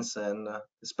distance, and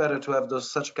it's better to have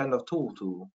such kind of tool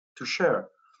to share.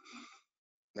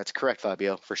 That's correct,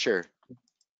 Fabio, for sure.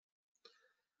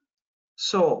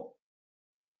 So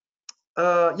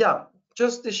yeah,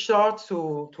 just this chart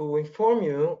to inform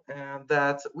you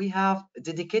that we have a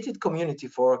dedicated community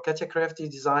for CATIA creative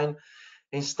design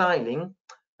and styling.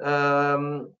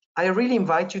 I really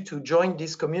invite you to join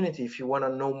this community if you want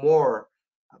to know more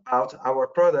about our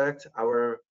product,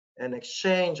 an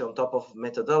exchange on top of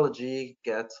methodology,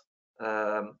 get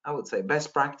I would say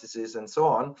best practices and so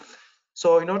on.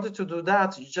 So in order to do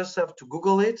that, you just have to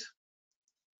Google it,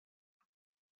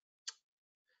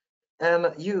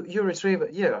 and you retrieve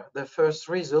the first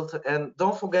result. And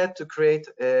don't forget to create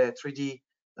a 3D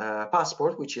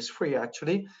passport, which is free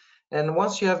actually. And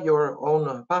once you have your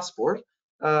own passport,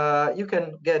 you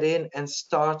can get in and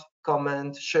start,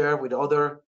 comment, share with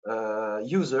other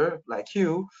user like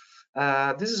you.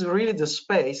 This is really the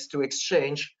space to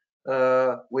exchange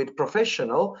with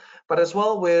professional, but as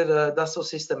well with Dassault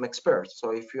system experts.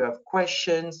 So if you have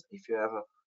questions, if you have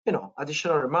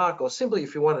additional remark, or simply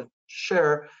if you want to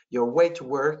share your way to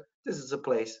work, this is a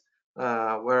place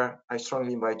where I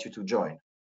strongly invite you to join.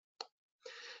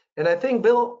 And I think,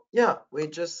 Bill, yeah, we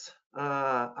just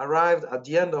arrived at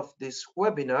the end of this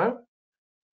webinar.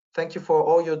 Thank you for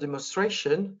all your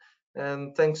demonstration,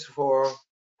 and thanks for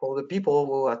the people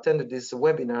who attended this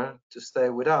webinar to stay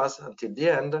with us until the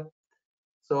end.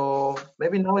 So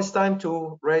maybe now it's time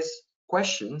to raise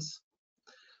questions.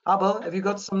 Abel, have you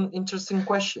got some interesting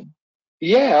question?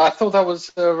 Yeah, I thought that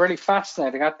was really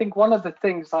fascinating. I think one of the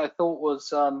things I thought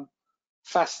was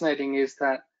fascinating is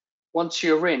that once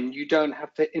you're in, you don't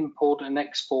have to import and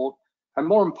export. And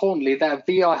more importantly, that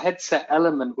VR headset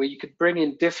element where you could bring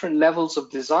in different levels of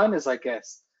designers, I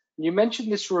guess. You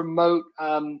mentioned this remote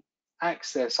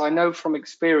access. I know from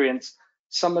experience,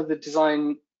 some of the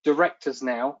design directors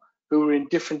now who are in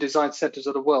different design centers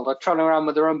of the world are traveling around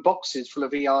with their own boxes full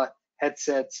of VR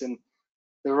headsets and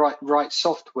the right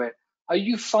software. Are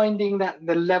you finding that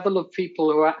the level of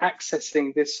people who are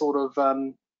accessing this sort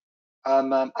of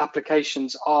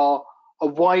applications are a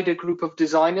wider group of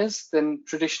designers than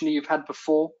traditionally you've had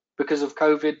before because of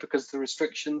COVID, because of the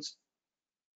restrictions?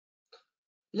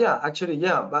 Yeah, actually,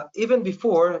 yeah. But even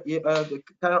before, the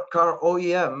car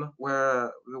OEM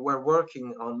were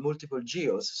working on multiple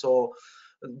geos. So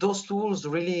those tools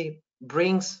really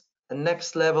brings a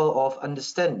next level of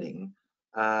understanding,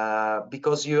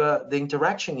 because the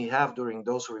interaction you have during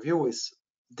those review is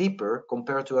deeper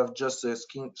compared to have just a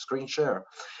screen share.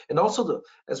 And also,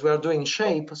 as we are doing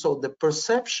shape, so the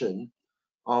perception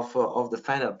of the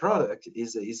final product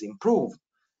is improved,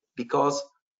 because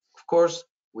of course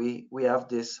we have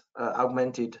this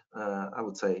augmented, I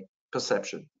would say,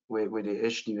 perception with the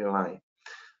HDMI.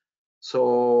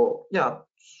 So yeah,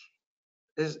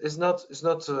 it's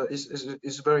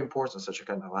very important, such a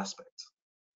kind of aspect.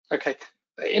 Okay.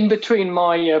 In between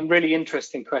my really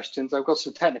interesting questions, I've got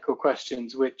some technical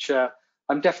questions which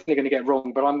I'm definitely going to get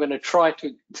wrong, but I'm going to try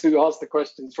to ask the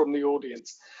questions from the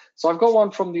audience. So I've got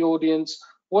one from the audience.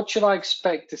 What should I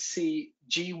expect to see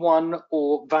G1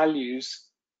 or values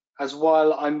as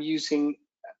while I'm using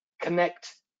Connect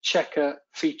Checker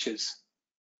features?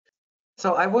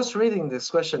 So I was reading this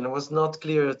question. It was not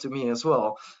clear to me as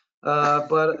well,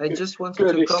 but I just wanted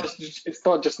Good. to come. It's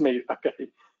not just me. Okay.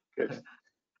 Good.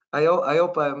 I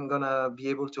hope I'm gonna be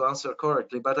able to answer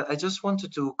correctly, but I just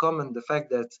wanted to comment the fact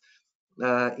that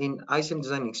in ICEM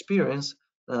design experience,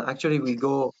 actually we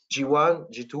go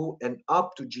G1, G2, and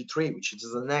up to G3, which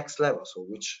is the next level. So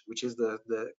which is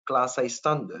the class A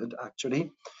standard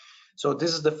actually. So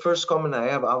this is the first comment I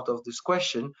have out of this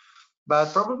question,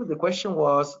 but probably the question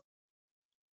was,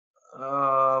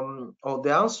 or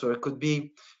the answer could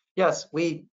be, yes,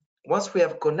 once we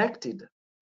have connected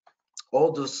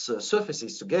all those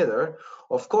surfaces together,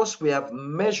 of course we have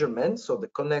measurement. So the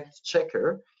Connect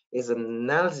Checker is an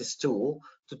analysis tool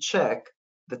to check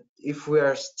that if we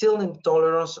are still in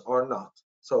tolerance or not.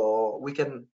 So we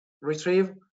can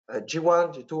retrieve a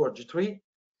G1, G2, or G3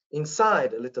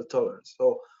 inside a little tolerance.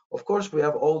 So of course we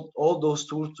have all those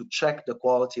tools to check the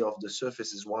quality of the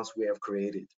surfaces once we have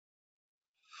created.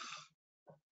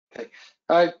 Okay.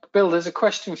 Bill, there's a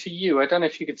question for you. I don't know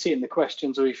if you can see it in the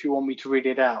questions or if you want me to read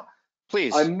it out.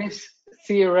 Please. I miss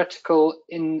theoretical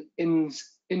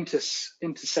intersects.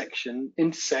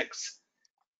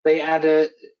 They add a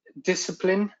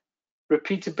discipline,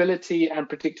 repeatability, and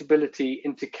predictability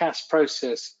into CAS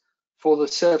process for the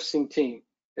surfacing team.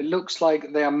 It looks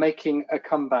like they are making a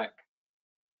comeback.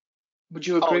 Would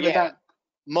you agree with that?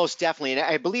 Most definitely, and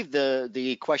I believe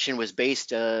the question was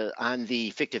based on the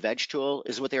fictive edge tool,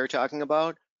 is what they were talking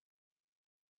about.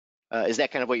 Is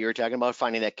that kind of what you were talking about,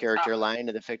 finding that character line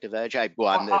in the fictive edge? I'm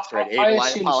the threat able. I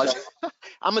apologize. So.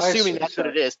 I'm assuming that's so.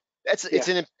 what it is.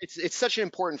 It's such an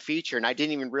important feature, and I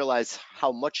didn't even realize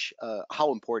how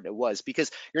important it was,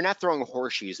 because you're not throwing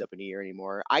horseshoes up in the air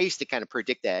anymore. I used to kind of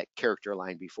predict that character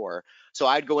line before, so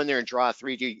I'd go in there and draw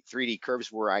 3D curves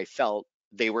where I felt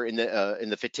they were in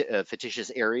the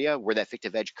fictitious area where that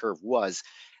fictive edge curve was,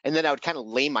 and then I would kind of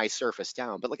lay my surface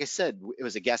down. But like I said, it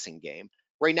was a guessing game.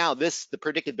 Right now, the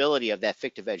predictability of that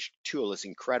fictive edge tool is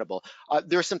incredible.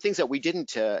 There are some things that we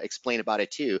didn't explain about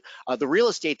it too. The real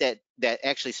estate that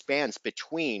actually spans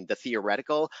between the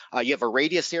theoretical, you have a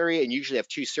radius area and usually have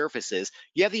two surfaces.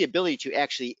 You have the ability to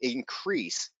actually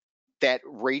increase that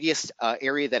radius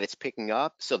area that it's picking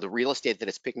up, so the real estate that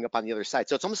it's picking up on the other side.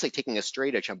 So it's almost like taking a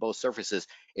straight edge on both surfaces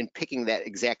and picking that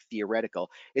exact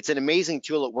theoretical. It's an amazing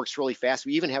tool. It works really fast.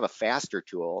 We even have a faster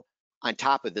tool on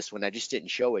top of this one. I just didn't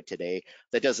show it today,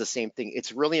 that does the same thing.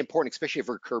 It's really important, especially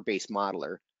for a curve-based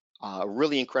modeler.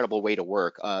 Really incredible way to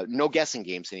work. No guessing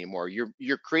games anymore.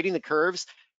 You're creating the curves,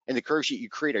 and the curves that you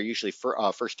create are usually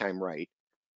first time right.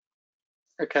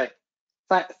 Okay.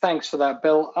 Thanks for that,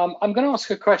 Bill. I'm going to ask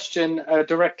a question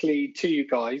directly to you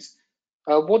guys.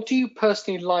 What do you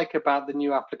personally like about the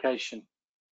new application?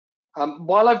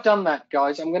 While I've done that,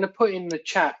 guys, I'm going to put in the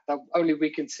chat that only we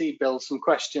can see, Bill, some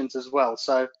questions as well.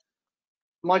 So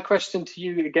my question to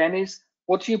you again is,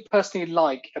 what do you personally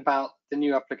like about the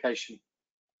new application?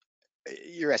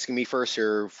 You're asking me first,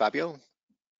 or Fabio?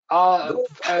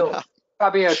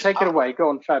 Fabio, take it away. Go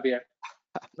on, Fabio.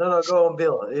 No, go on,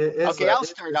 Bill. Okay, I'll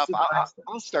start off.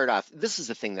 I'll start off. This is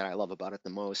the thing that I love about it the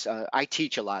most. I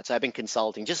teach a lot, so I've been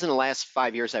consulting. Just in the last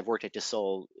 5 years, I've worked at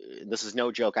Dassault. This is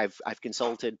no joke. I've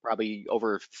consulted probably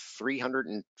over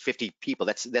 350 people.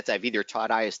 That's I've either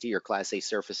taught ISD or Class A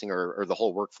surfacing or the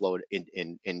whole workflow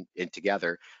in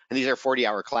together. And these are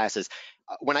 40-hour classes.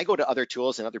 When I go to other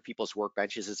tools and other people's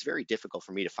workbenches, it's very difficult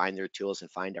for me to find their tools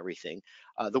and find everything.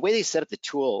 The way they set up the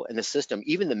tool and the system,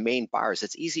 even the main bars,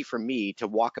 it's easy for me to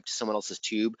walk up to someone else's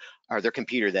tube, or their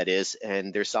computer that is,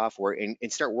 and their software, and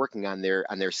start working on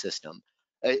their system.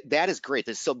 That is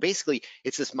great. So basically,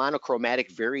 it's this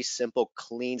monochromatic, very simple,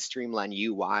 clean, streamlined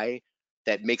UI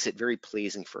that makes it very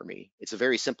pleasing for me. It's a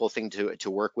very simple thing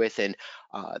to work with, and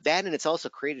and it's also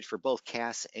created for both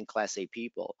CAS and Class A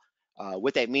people.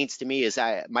 What that means to me is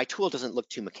my tool doesn't look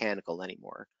too mechanical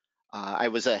anymore. I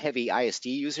was a heavy ISD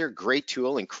user, great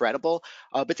tool, incredible,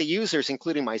 but the users,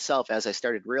 including myself, as I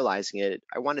started realizing it,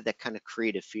 I wanted that kind of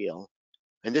creative feel.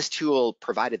 And this tool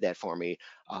provided that for me.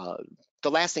 Uh, the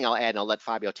last thing I'll add, and I'll let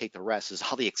Fabio take the rest, is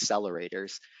all the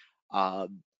accelerators. Uh,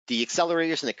 the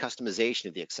accelerators and the customization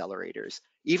of the accelerators.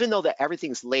 Even though that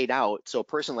everything's laid out, so a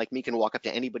person like me can walk up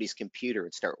to anybody's computer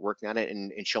and start working on it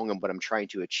and showing them what I'm trying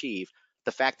to achieve,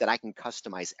 the fact that I can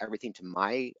customize everything to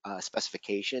my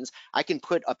specifications, I can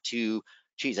put up to,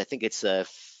 geez, I think it's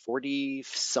 40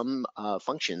 some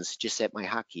functions just at my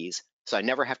hotkeys. So I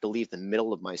never have to leave the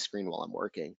middle of my screen while I'm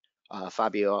working.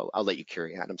 Fabio, I'll let you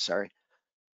carry on. I'm sorry.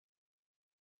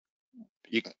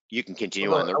 You can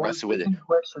continue on Although the I rest was with it. reading the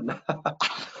question.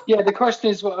 Yeah, the question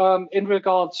is in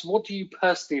regards, what do you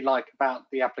personally like about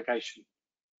the application?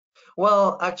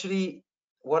 Well, actually,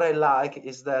 what I like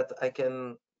is that I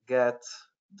can get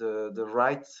the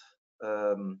right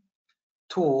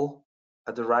tool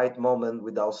at the right moment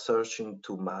without searching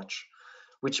too much,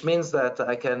 which means that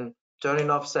I can turn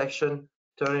off section,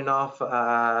 turn off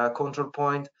control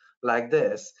point like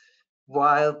this,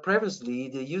 while previously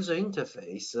the user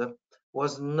interface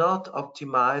was not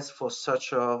optimized for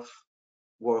such a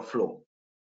workflow.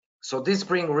 So this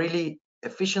brings really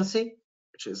efficiency,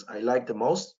 which is I like the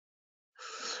most.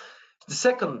 The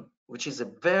second, which is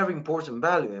a very important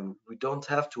value, and we don't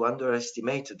have to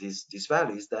underestimate this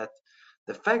value, is that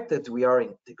the fact that we are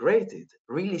integrated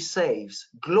really saves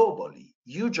globally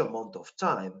huge amount of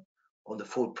time on the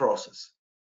full process.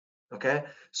 Okay,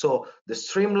 so the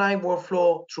streamlined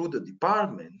workflow through the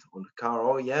department on the car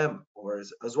OEM or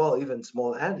as well even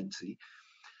small agency,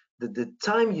 the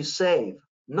time you save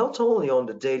not only on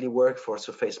the daily work for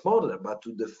surface modeler but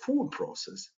to the full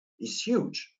process is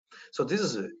huge. So this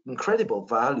is an incredible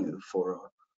value for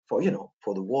for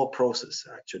the whole process.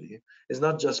 Actually, it's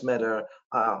not just matter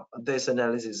this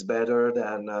analysis is better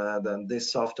than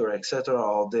this software, etc.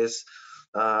 Or this.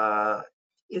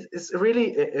 It's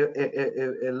really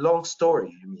a long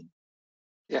story. I mean,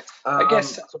 Yeah, I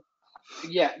guess,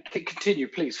 yeah, continue,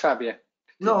 please, Fabio.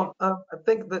 Continue. no, I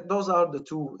think that those are the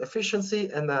two: efficiency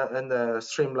and the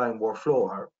streamlined workflow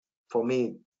are, for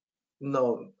me,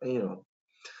 no,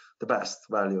 the best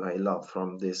value I love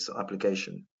from this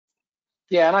application.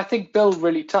 Yeah, and I think Bill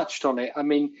really touched on it. I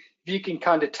mean, if you can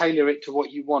kind of tailor it to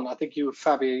what you want, I think you,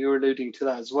 Fabio, you're alluding to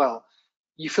that as well.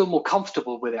 You feel more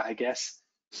comfortable with it, I guess.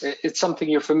 It's something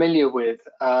you're familiar with.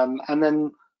 And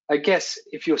then I guess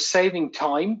if you're saving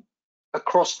time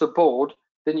across the board,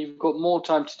 then you've got more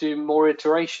time to do more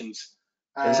iterations.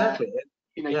 Exactly.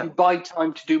 You Yeah. buy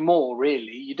time to do more,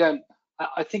 really. You don't.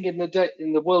 I think in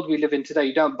the world we live in today,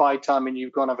 you don't buy time and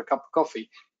you go and have a cup of coffee.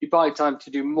 You buy time to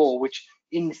do more, which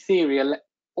in theory,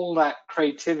 all that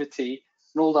creativity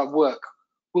and all that work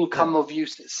will come of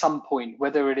use at some point,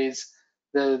 whether it is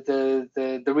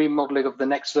the remodeling of the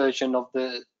next version of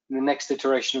the next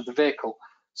iteration of the vehicle.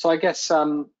 So I guess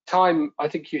time, I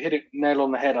think you hit it nail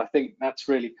on the head. I think that's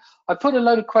really, I put a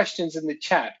load of questions in the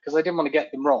chat because I didn't want to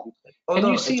get them wrong. Hold Can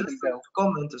you on, see just them, to Bill?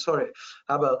 comment, sorry,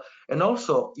 Abel. And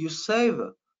also, you save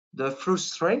the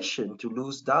frustration to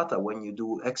lose data when you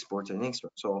do export and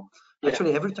export. So Yeah.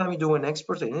 actually, every time you do an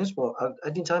export and export,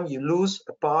 at the time you lose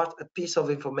a piece of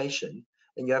information,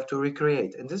 and you have to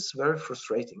recreate. And this is very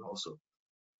frustrating also.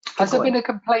 Has there Keep been going. a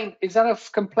complaint? Is that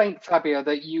a complaint, Fabio,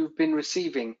 that you've been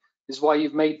receiving? Is why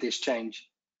you've made this change,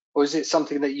 or is it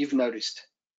something that you've noticed?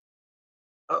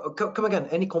 Come again,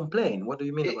 any complaint? What do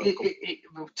you mean about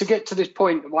complaint? To get to this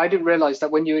point, I didn't realize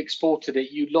that when you exported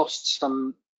it, you lost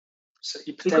some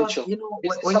Because, potential. Is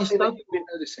it when you something that start you've been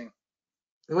noticing?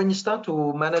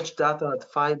 to manage data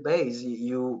at Firebase,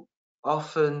 you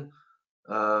often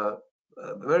uh,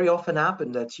 very often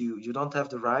happen that you don't have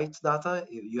the right data,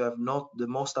 you have not the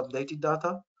most updated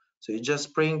data, so you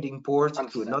just bring the import to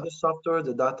Understand. another software,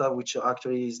 the data which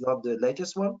actually is not the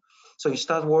latest one. So you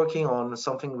start working on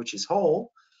something which is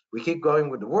whole, we keep going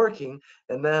with the working,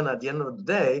 and then at the end of the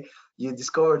day you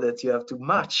discover that you have to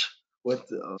match with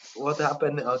what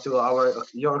happened to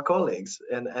your colleagues,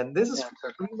 and this is Yeah,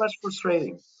 totally. pretty much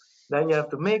frustrating. Then you have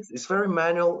to mix, it's very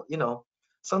manual,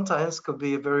 sometimes could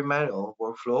be a very manual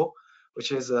workflow,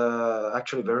 which is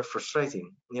actually very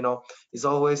frustrating. It's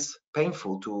always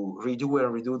painful to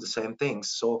redo the same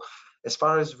things. So as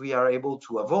far as we are able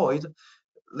to avoid,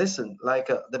 listen, like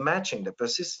the matching, the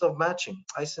persistence of matching,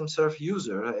 ICEM serve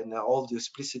user and all the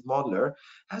explicit modeler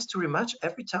has to rematch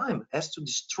every time, has to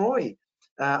destroy,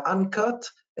 uncut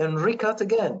and recut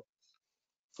again.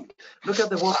 Look at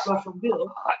the workflow from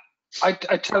Bill. I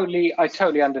totally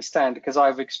understand, because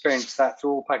I've experienced that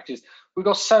through all packages. We've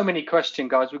got so many questions,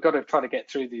 guys. We've got to try to get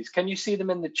through these. Can you see them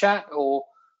in the chat, or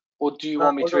do you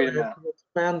want me to read them out?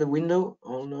 Expand the window.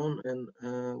 Hold on, and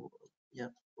yeah.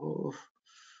 Oh,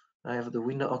 I have the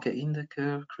window. Okay, in the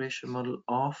curve creation model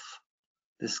off.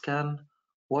 The scan.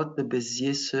 What the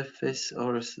Bezier surface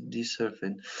or the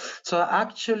surface? So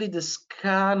actually, the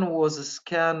scan was a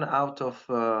scan out of.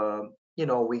 You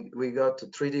know, we got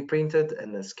 3D printed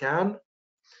and a scan.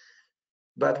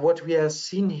 But what we have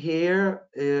seen here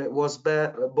was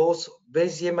both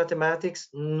Bayesian mathematics,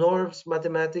 Norms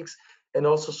mathematics, and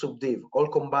also SubDiv, all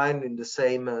combined in the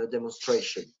same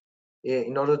demonstration.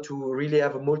 In order to really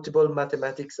have a multiple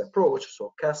mathematics approach,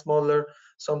 so CAS modeler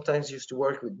sometimes used to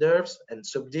work with NURBS and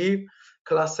SubDiv.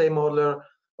 Class A modeler,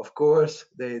 of course,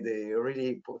 they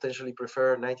really potentially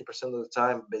prefer 90% of the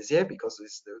time Bezier, because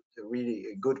it's the really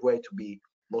a good way to be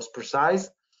most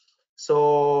precise.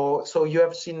 So you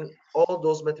have seen all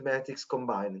those mathematics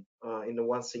combined in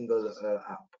one single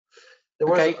app. There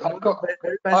was another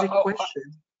very basic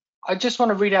question. I just want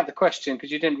to read out the question,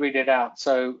 because you didn't read it out,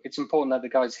 so it's important that the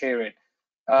guys hear it.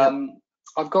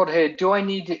 I've got here, do I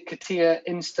need a CATIA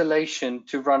installation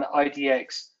to run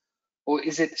IDX, or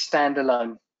is it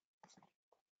standalone?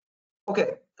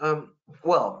 Okay,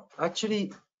 well,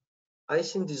 actually,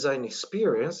 ICEM Design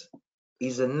Experience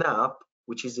is an app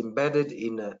which is embedded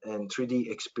in a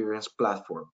 3D experience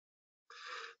platform.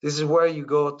 This is where you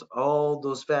got all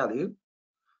those values,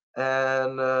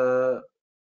 and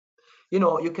you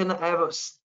know, you can have a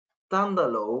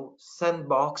standalone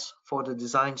sandbox for the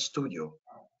design studio.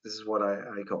 This is what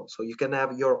I call. So you can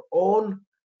have your own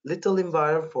little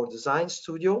environment for design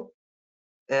studio,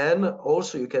 and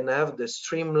also you can have the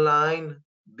streamlined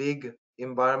big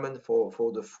environment for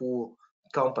the full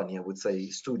company, I would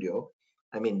say studio,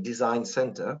 I mean design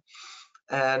center.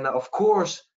 And of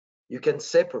course you can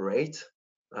separate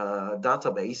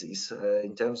databases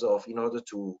in terms of, in order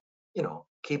to, you know,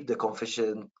 keep the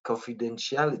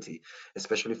confidentiality,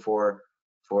 especially for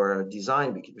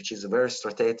design, which is a very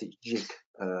strategic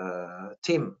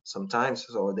team sometimes,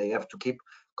 so they have to keep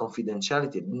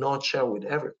confidentiality, not share with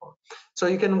everyone. So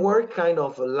you can work kind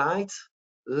of a light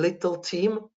little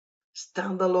team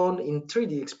standalone in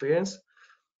 3D experience.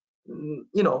 You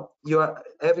know, you are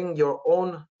having your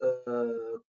own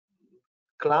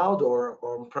cloud or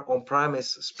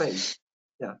on-premise space.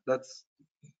 Yeah,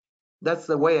 that's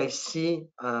the way I see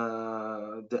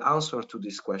the answer to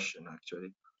this question,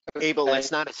 actually. Abel,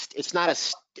 it's not a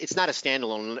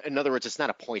standalone. In other words, it's not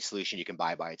a point solution you can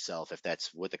buy by itself, if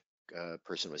that's what the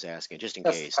person was asking, just in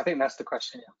case. I think that's the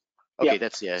question. Yeah. Okay, yeah.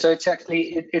 that's yeah. So it's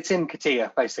actually it's in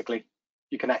CATIA basically.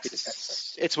 You can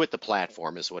access it. It's with the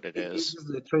platform, is what it is. This is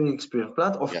the 3D experience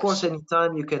platform. Of course,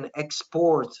 anytime you can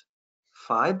export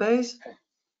file base. Okay.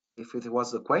 If it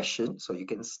was the question, so you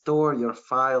can store your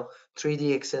file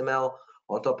 3D XML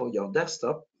on top of your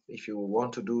desktop if you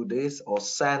want to do this, or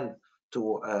send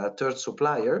to a third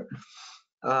supplier.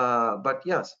 But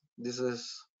yes, this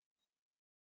is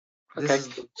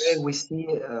the way we see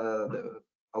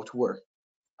how to work.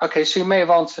 Okay, so you may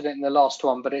have answered it in the last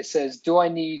one, but it says, do I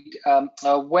need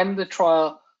when the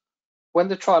trial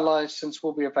license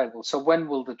will be available? So when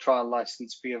will the trial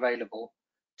license be available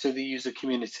to the user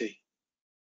community?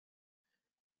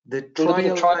 The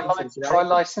trial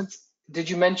license. Did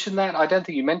you mention that? I don't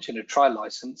think you mentioned a trial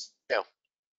license.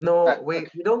 No, we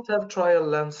don't have trial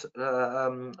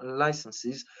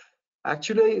licenses.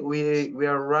 Actually, we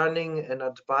are running an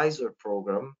advisor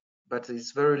program, but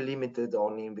it's very limited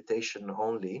on invitation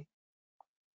only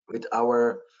with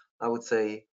our, I would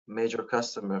say, major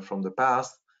customer from the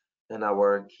past and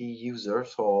our key user.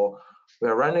 So we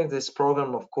are running this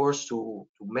program, of course, to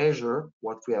measure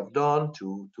what we have done,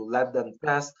 to let them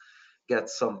test, get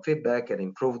some feedback, and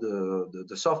improve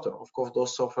the software. Of course,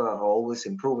 those software are always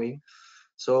improving.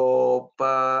 So,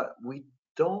 but we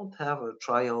don't have a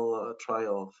trial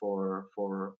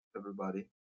for everybody.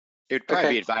 It would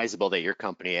probably be advisable that your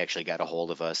company actually got a hold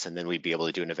of us, and then we'd be able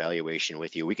to do an evaluation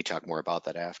with you. We could talk more about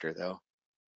that after, though.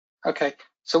 Okay,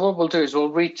 so what we'll do is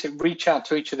we'll reach out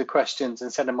to each of the questions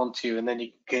and send them on to you, and then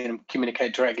you can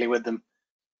communicate directly with them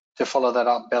to follow that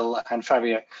up, Bill and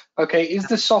Fabio. Okay, is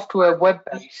the software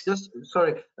web-based?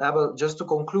 Sorry, Abel, just to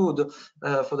conclude,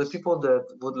 for the people that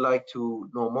would like to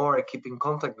know more and keep in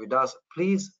contact with us,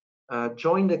 please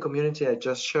join the community I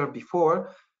just shared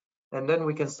before, and then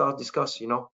we can start discussing, you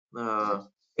know,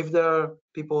 if there are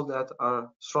people that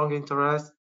are strong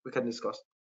interest, we can discuss.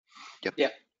 Yep. Yeah,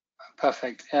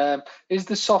 perfect. Is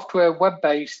the software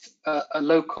web-based, a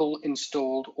local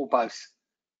installed, or both?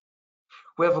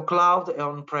 We have a cloud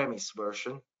on-premise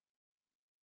version.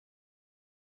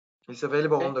 It's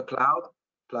available on the cloud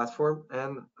platform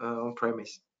and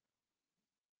on-premise.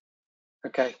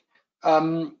 Okay.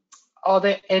 Are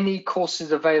there any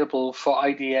courses available for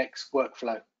IDX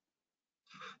workflow?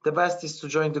 The best is to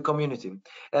join the community,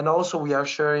 and also we are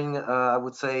sharing, I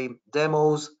would say,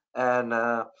 demos and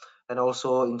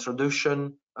also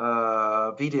introduction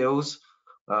videos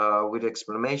with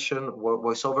explanation,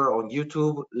 voiceover on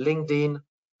YouTube, LinkedIn,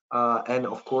 and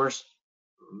of course,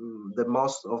 the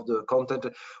most of the content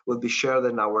will be shared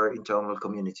in our internal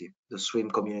community, the swim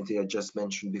community I just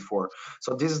mentioned before.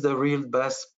 So this is the real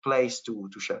best place to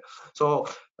share. So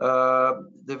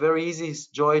the very easy is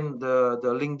join the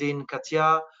LinkedIn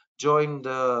Katia, join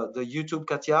the YouTube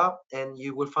Katia, and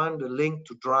you will find the link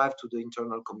to drive to the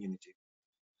internal community.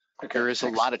 Okay, there is a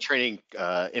lot of training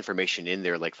information in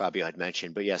there, like Fabio had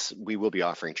mentioned, but yes, we will be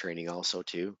offering training also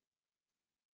too.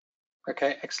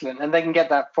 Okay, excellent. And they can get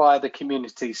that via the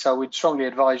community. So we'd strongly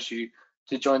advise you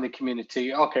to join the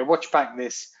community. Okay, watch back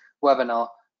this webinar,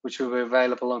 which will be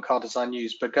available on Car Design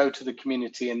News, but go to the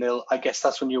community and I guess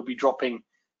that's when you'll be dropping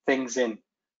things in.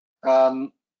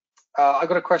 I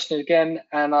got a question again,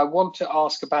 and I want to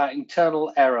ask about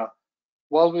internal error.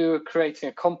 While we were creating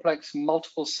a complex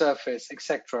multiple surface,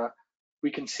 etc., we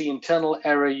can see internal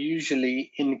error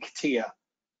usually in CATIA.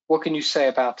 What can you say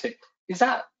about it? Is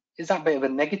that a bit of a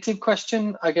negative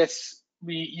question? I guess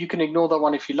you can ignore that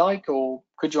one if you like, or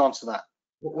could you answer that?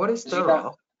 What is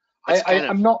error?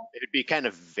 I'm not. It'd be kind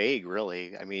of vague,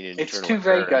 really. I mean, It's too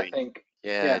vague, I think.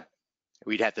 Yeah,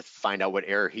 we'd have to find out what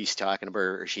error he's talking about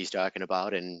or she's talking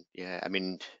about, and yeah, I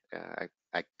mean,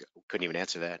 I couldn't even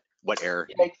answer that. What error?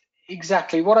 Yeah,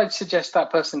 exactly. What I'd suggest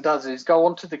that person does is go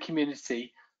onto the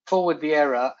community, forward the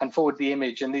error, and forward the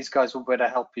image, and these guys will be able to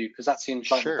help you because that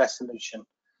seems like the best solution.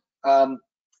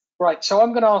 Right, so I'm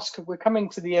going to ask, we're coming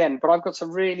to the end, but I've got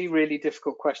some really, really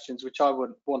difficult questions which I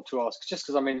would want to ask just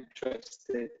because I'm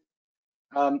interested.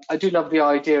 I do love the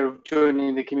idea of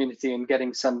joining the community and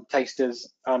getting some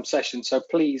tasters sessions, so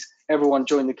please, everyone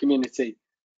join the community.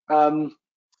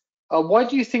 Why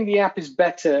do you think the app is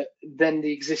better than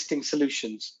the existing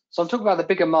solutions? So I'm talking about the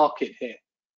bigger market here.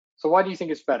 So why do you think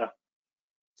it's better?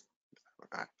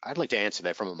 I'd like to answer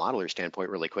that from a modeler standpoint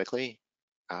really quickly.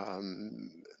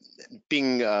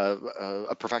 Being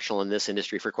a professional in this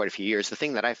industry for quite a few years, the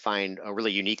thing that I find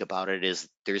really unique about it is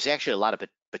there's actually a lot of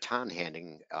baton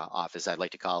handing off, as I'd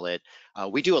like to call it.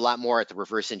 We do a lot more at the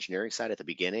reverse engineering side at the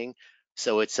beginning.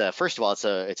 So it's first of all, it's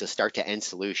a start to end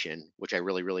solution, which I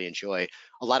really, really enjoy.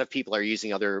 A lot of people are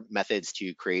using other methods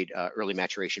to create early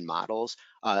maturation models,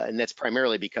 and that's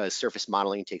primarily because surface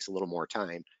modeling takes a little more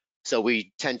time. So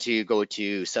we tend to go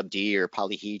to sub-D or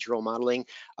polyhedral modeling.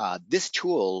 This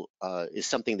tool is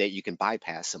something that you can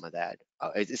bypass some of that.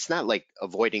 It's not like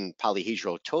avoiding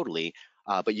polyhedral totally,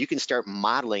 but you can start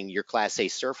modeling your Class A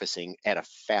surfacing at a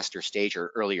faster stage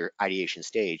or earlier ideation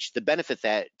stage. The benefit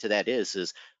to that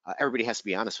is everybody has to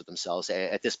be honest with themselves.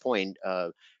 At this point,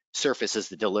 surface is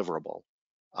the deliverable.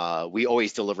 We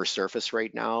always deliver surface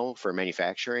right now for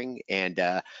manufacturing, and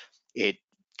it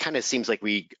kind of seems like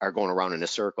we are going around in a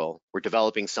circle. We're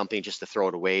developing something just to throw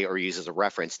it away or use as a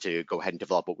reference to go ahead and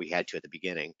develop what we had to at the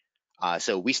beginning.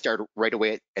 So we start right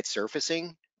away at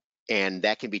surfacing, and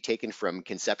that can be taken from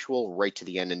conceptual right to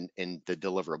the end in the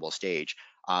deliverable stage.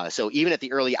 So even at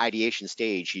the early ideation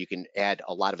stage, you can add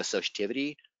a lot of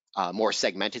associativity, more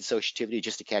segmented associativity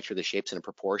just to capture the shapes and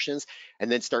proportions,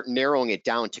 and then start narrowing it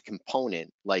down to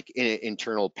component, like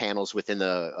internal panels within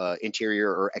the interior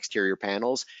or exterior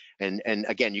panels. And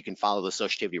again, you can follow the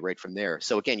associativity right from there.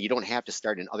 So again, you don't have to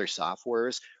start in other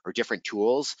softwares or different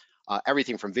tools.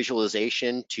 Everything from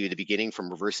visualization to the beginning from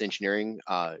reverse engineering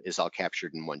is all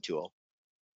captured in one tool.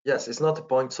 Yes, it's not a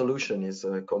point solution, it's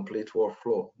a complete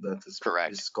workflow that is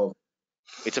correct. Is covered.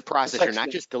 It's a process. You're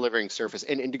not just delivering surface,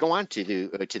 and to go on to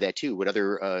that too. What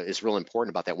other is real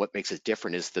important about that? What makes it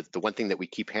different is the one thing that we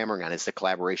keep hammering on is the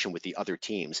collaboration with the other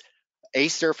teams. A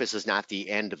surface is not the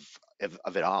end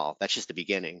of it all. That's just the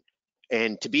beginning.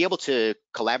 And to be able to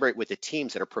collaborate with the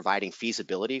teams that are providing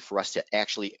feasibility for us to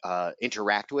actually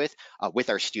interact with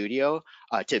our studio,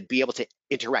 to be able to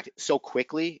interact so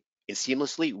quickly and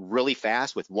seamlessly, really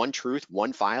fast with one truth,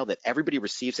 one file that everybody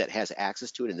receives that has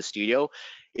access to it in the studio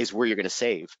is where you're going to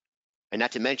save. And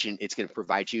not to mention, it's going to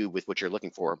provide you with what you're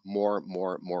looking for,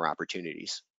 more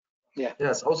opportunities. Yeah.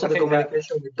 Yes, also the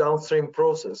communication with downstream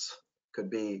process could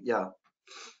be, yeah.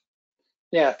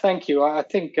 Yeah, thank you. I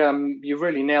think you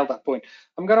really nailed that point.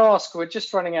 I'm going to ask, we're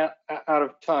just running out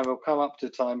of time, we'll come up to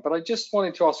time, but I just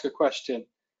wanted to ask a question,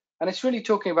 and it's really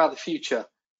talking about the future.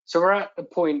 So we're at the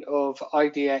point of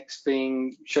IDX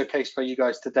being showcased by you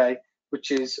guys today, which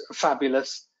is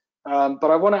fabulous. But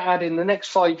I want to add in the next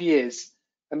 5 years.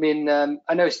 I mean,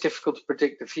 I know it's difficult to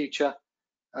predict the future,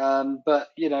 but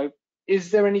you know,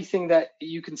 is there anything that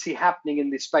you can see happening in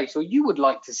this space, or you would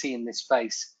like to see in this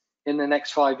space in the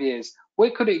next 5 years?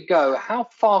 Where could it go? How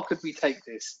far could we take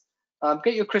this?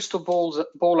 Get your crystal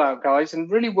ball out, guys,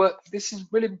 and really work. This is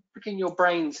really picking your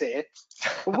brains here.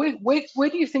 But where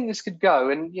do you think this could go?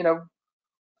 And you know,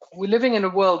 we're living in a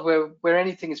world where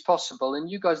anything is possible, and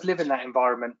you guys live in that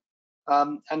environment.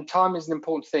 And time is an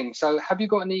important thing. So, have you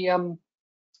got any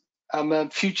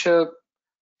future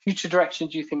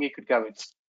directions you think it could go in?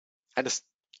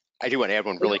 I do want to add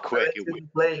one really quick.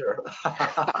 Pleasure.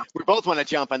 We both want to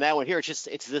jump on that one here.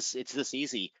 It's this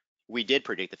easy. We did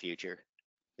predict the future.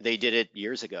 They did it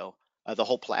years ago. The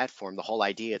whole platform, the whole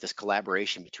idea, this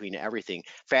collaboration between everything,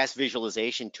 fast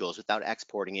visualization tools without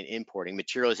exporting and importing,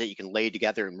 materials that you can lay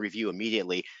together and review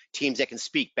immediately, teams that can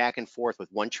speak back and forth with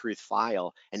one truth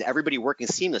file, and everybody working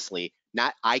seamlessly,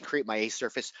 not I create my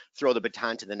surface, throw the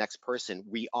baton to the next person.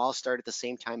 We all start at the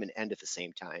same time and end at the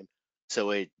same time.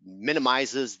 So it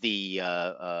minimizes the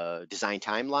design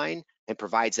timeline and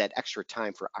provides that extra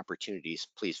time for opportunities.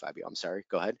 Please, Fabio, I'm sorry,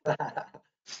 go ahead.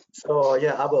 So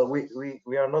yeah, Abel,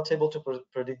 we are not able to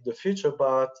predict the future,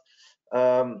 but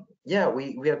yeah,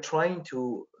 we are trying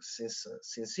to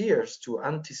since years to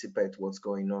anticipate what's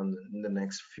going on in the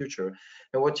next future.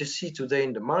 And what you see today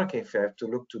in the market, if you have to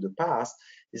look to the past,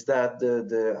 is that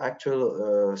the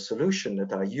actual solution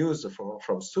that are used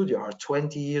from studio are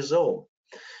 20 years old,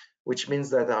 which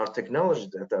means that our technologies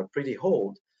that are pretty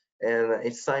old, and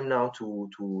it's time now to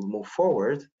move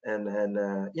forward and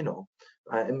you know,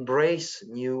 embrace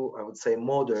new, I would say,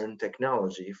 modern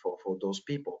technology for those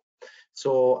people.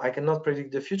 So I cannot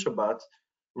predict the future, but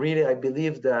really I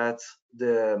believe that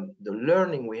the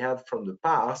learning we had from the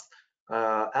past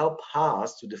help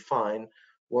us to define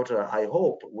what I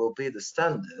hope will be the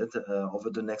standard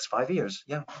over the next 5 years.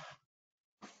 Yeah.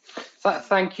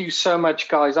 Thank you so much,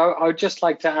 guys. I would just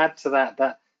like to add to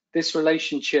that this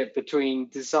relationship between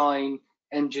design,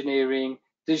 engineering,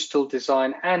 digital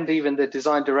design, and even the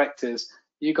design directors,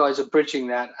 you guys are bridging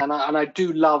that. And I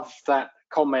do love that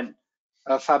comment,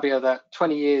 Fabio, that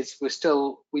 20 years,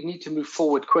 we need to move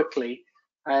forward quickly.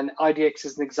 And IDX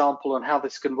is an example on how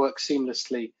this can work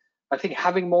seamlessly. I think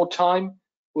having more time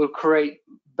will create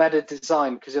better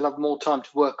design because you'll have more time to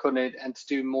work on it and to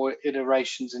do more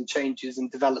iterations and changes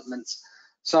and developments.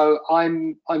 So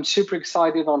I'm super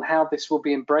excited on how this will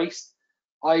be embraced.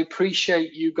 I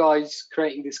appreciate you guys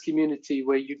creating this community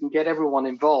where you can get everyone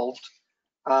involved,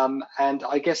 and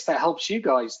I guess that helps you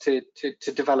guys to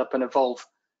develop and evolve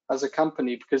as a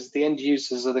company, because the end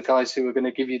users are the guys who are going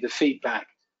to give you the feedback.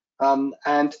 I'm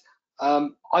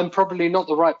probably not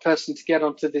the right person to get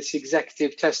onto this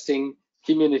executive testing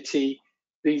community,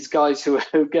 these guys who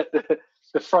get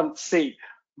the front seat,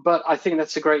 but I think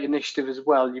that's a great initiative as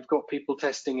well. You've got people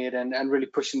testing it and really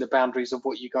pushing the boundaries of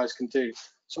what you guys can do.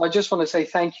 So I just want to say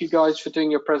thank you guys for doing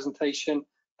your presentation.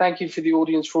 Thank you for the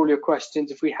audience for all your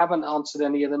questions. If we haven't answered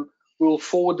any of them, we'll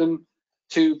forward them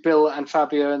to Bill and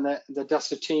Fabio and the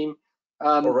DASA team.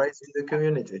 Right in the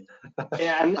community.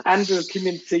 Yeah, and the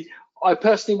community. I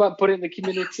personally won't put it in the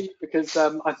community because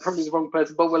I'm probably the wrong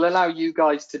person, but we'll allow you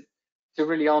guys to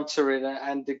really answer it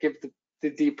and to give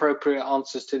the appropriate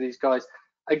answers to these guys.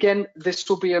 Again, this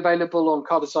will be available on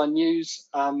Car Design News.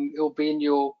 It will be in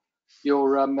your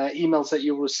emails that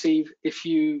you'll receive. If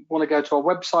you want to go to our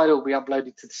website, it will be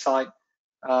uploaded to the site,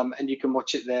 and you can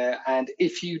watch it there. And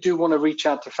if you do want to reach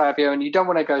out to Fabio and you don't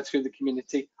want to go through the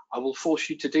community, I will force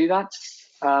you to do that.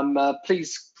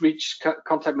 Please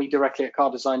contact me directly at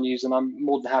Car Design News, and I'm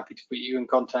more than happy to put you in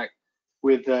contact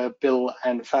with Bill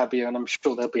and Fabio, and I'm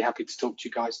sure they'll be happy to talk to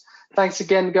you guys. Thanks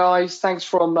again, guys. Thanks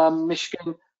from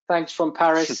Michigan. Thanks from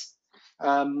Paris.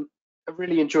 I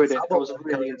really enjoyed it. That was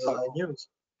really insightful.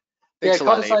 Yeah,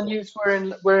 Car Design News.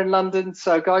 We're in London,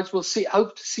 so guys,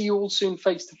 hope to see you all soon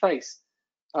face to face.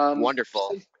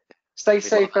 Wonderful. Stay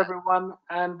safe, everyone,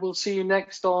 and we'll see you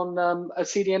next on a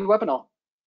CDN webinar.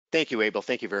 Thank you, Abel.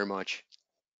 Thank you very much.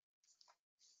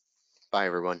 Bye,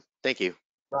 everyone. Thank you.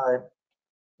 Bye.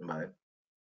 Bye.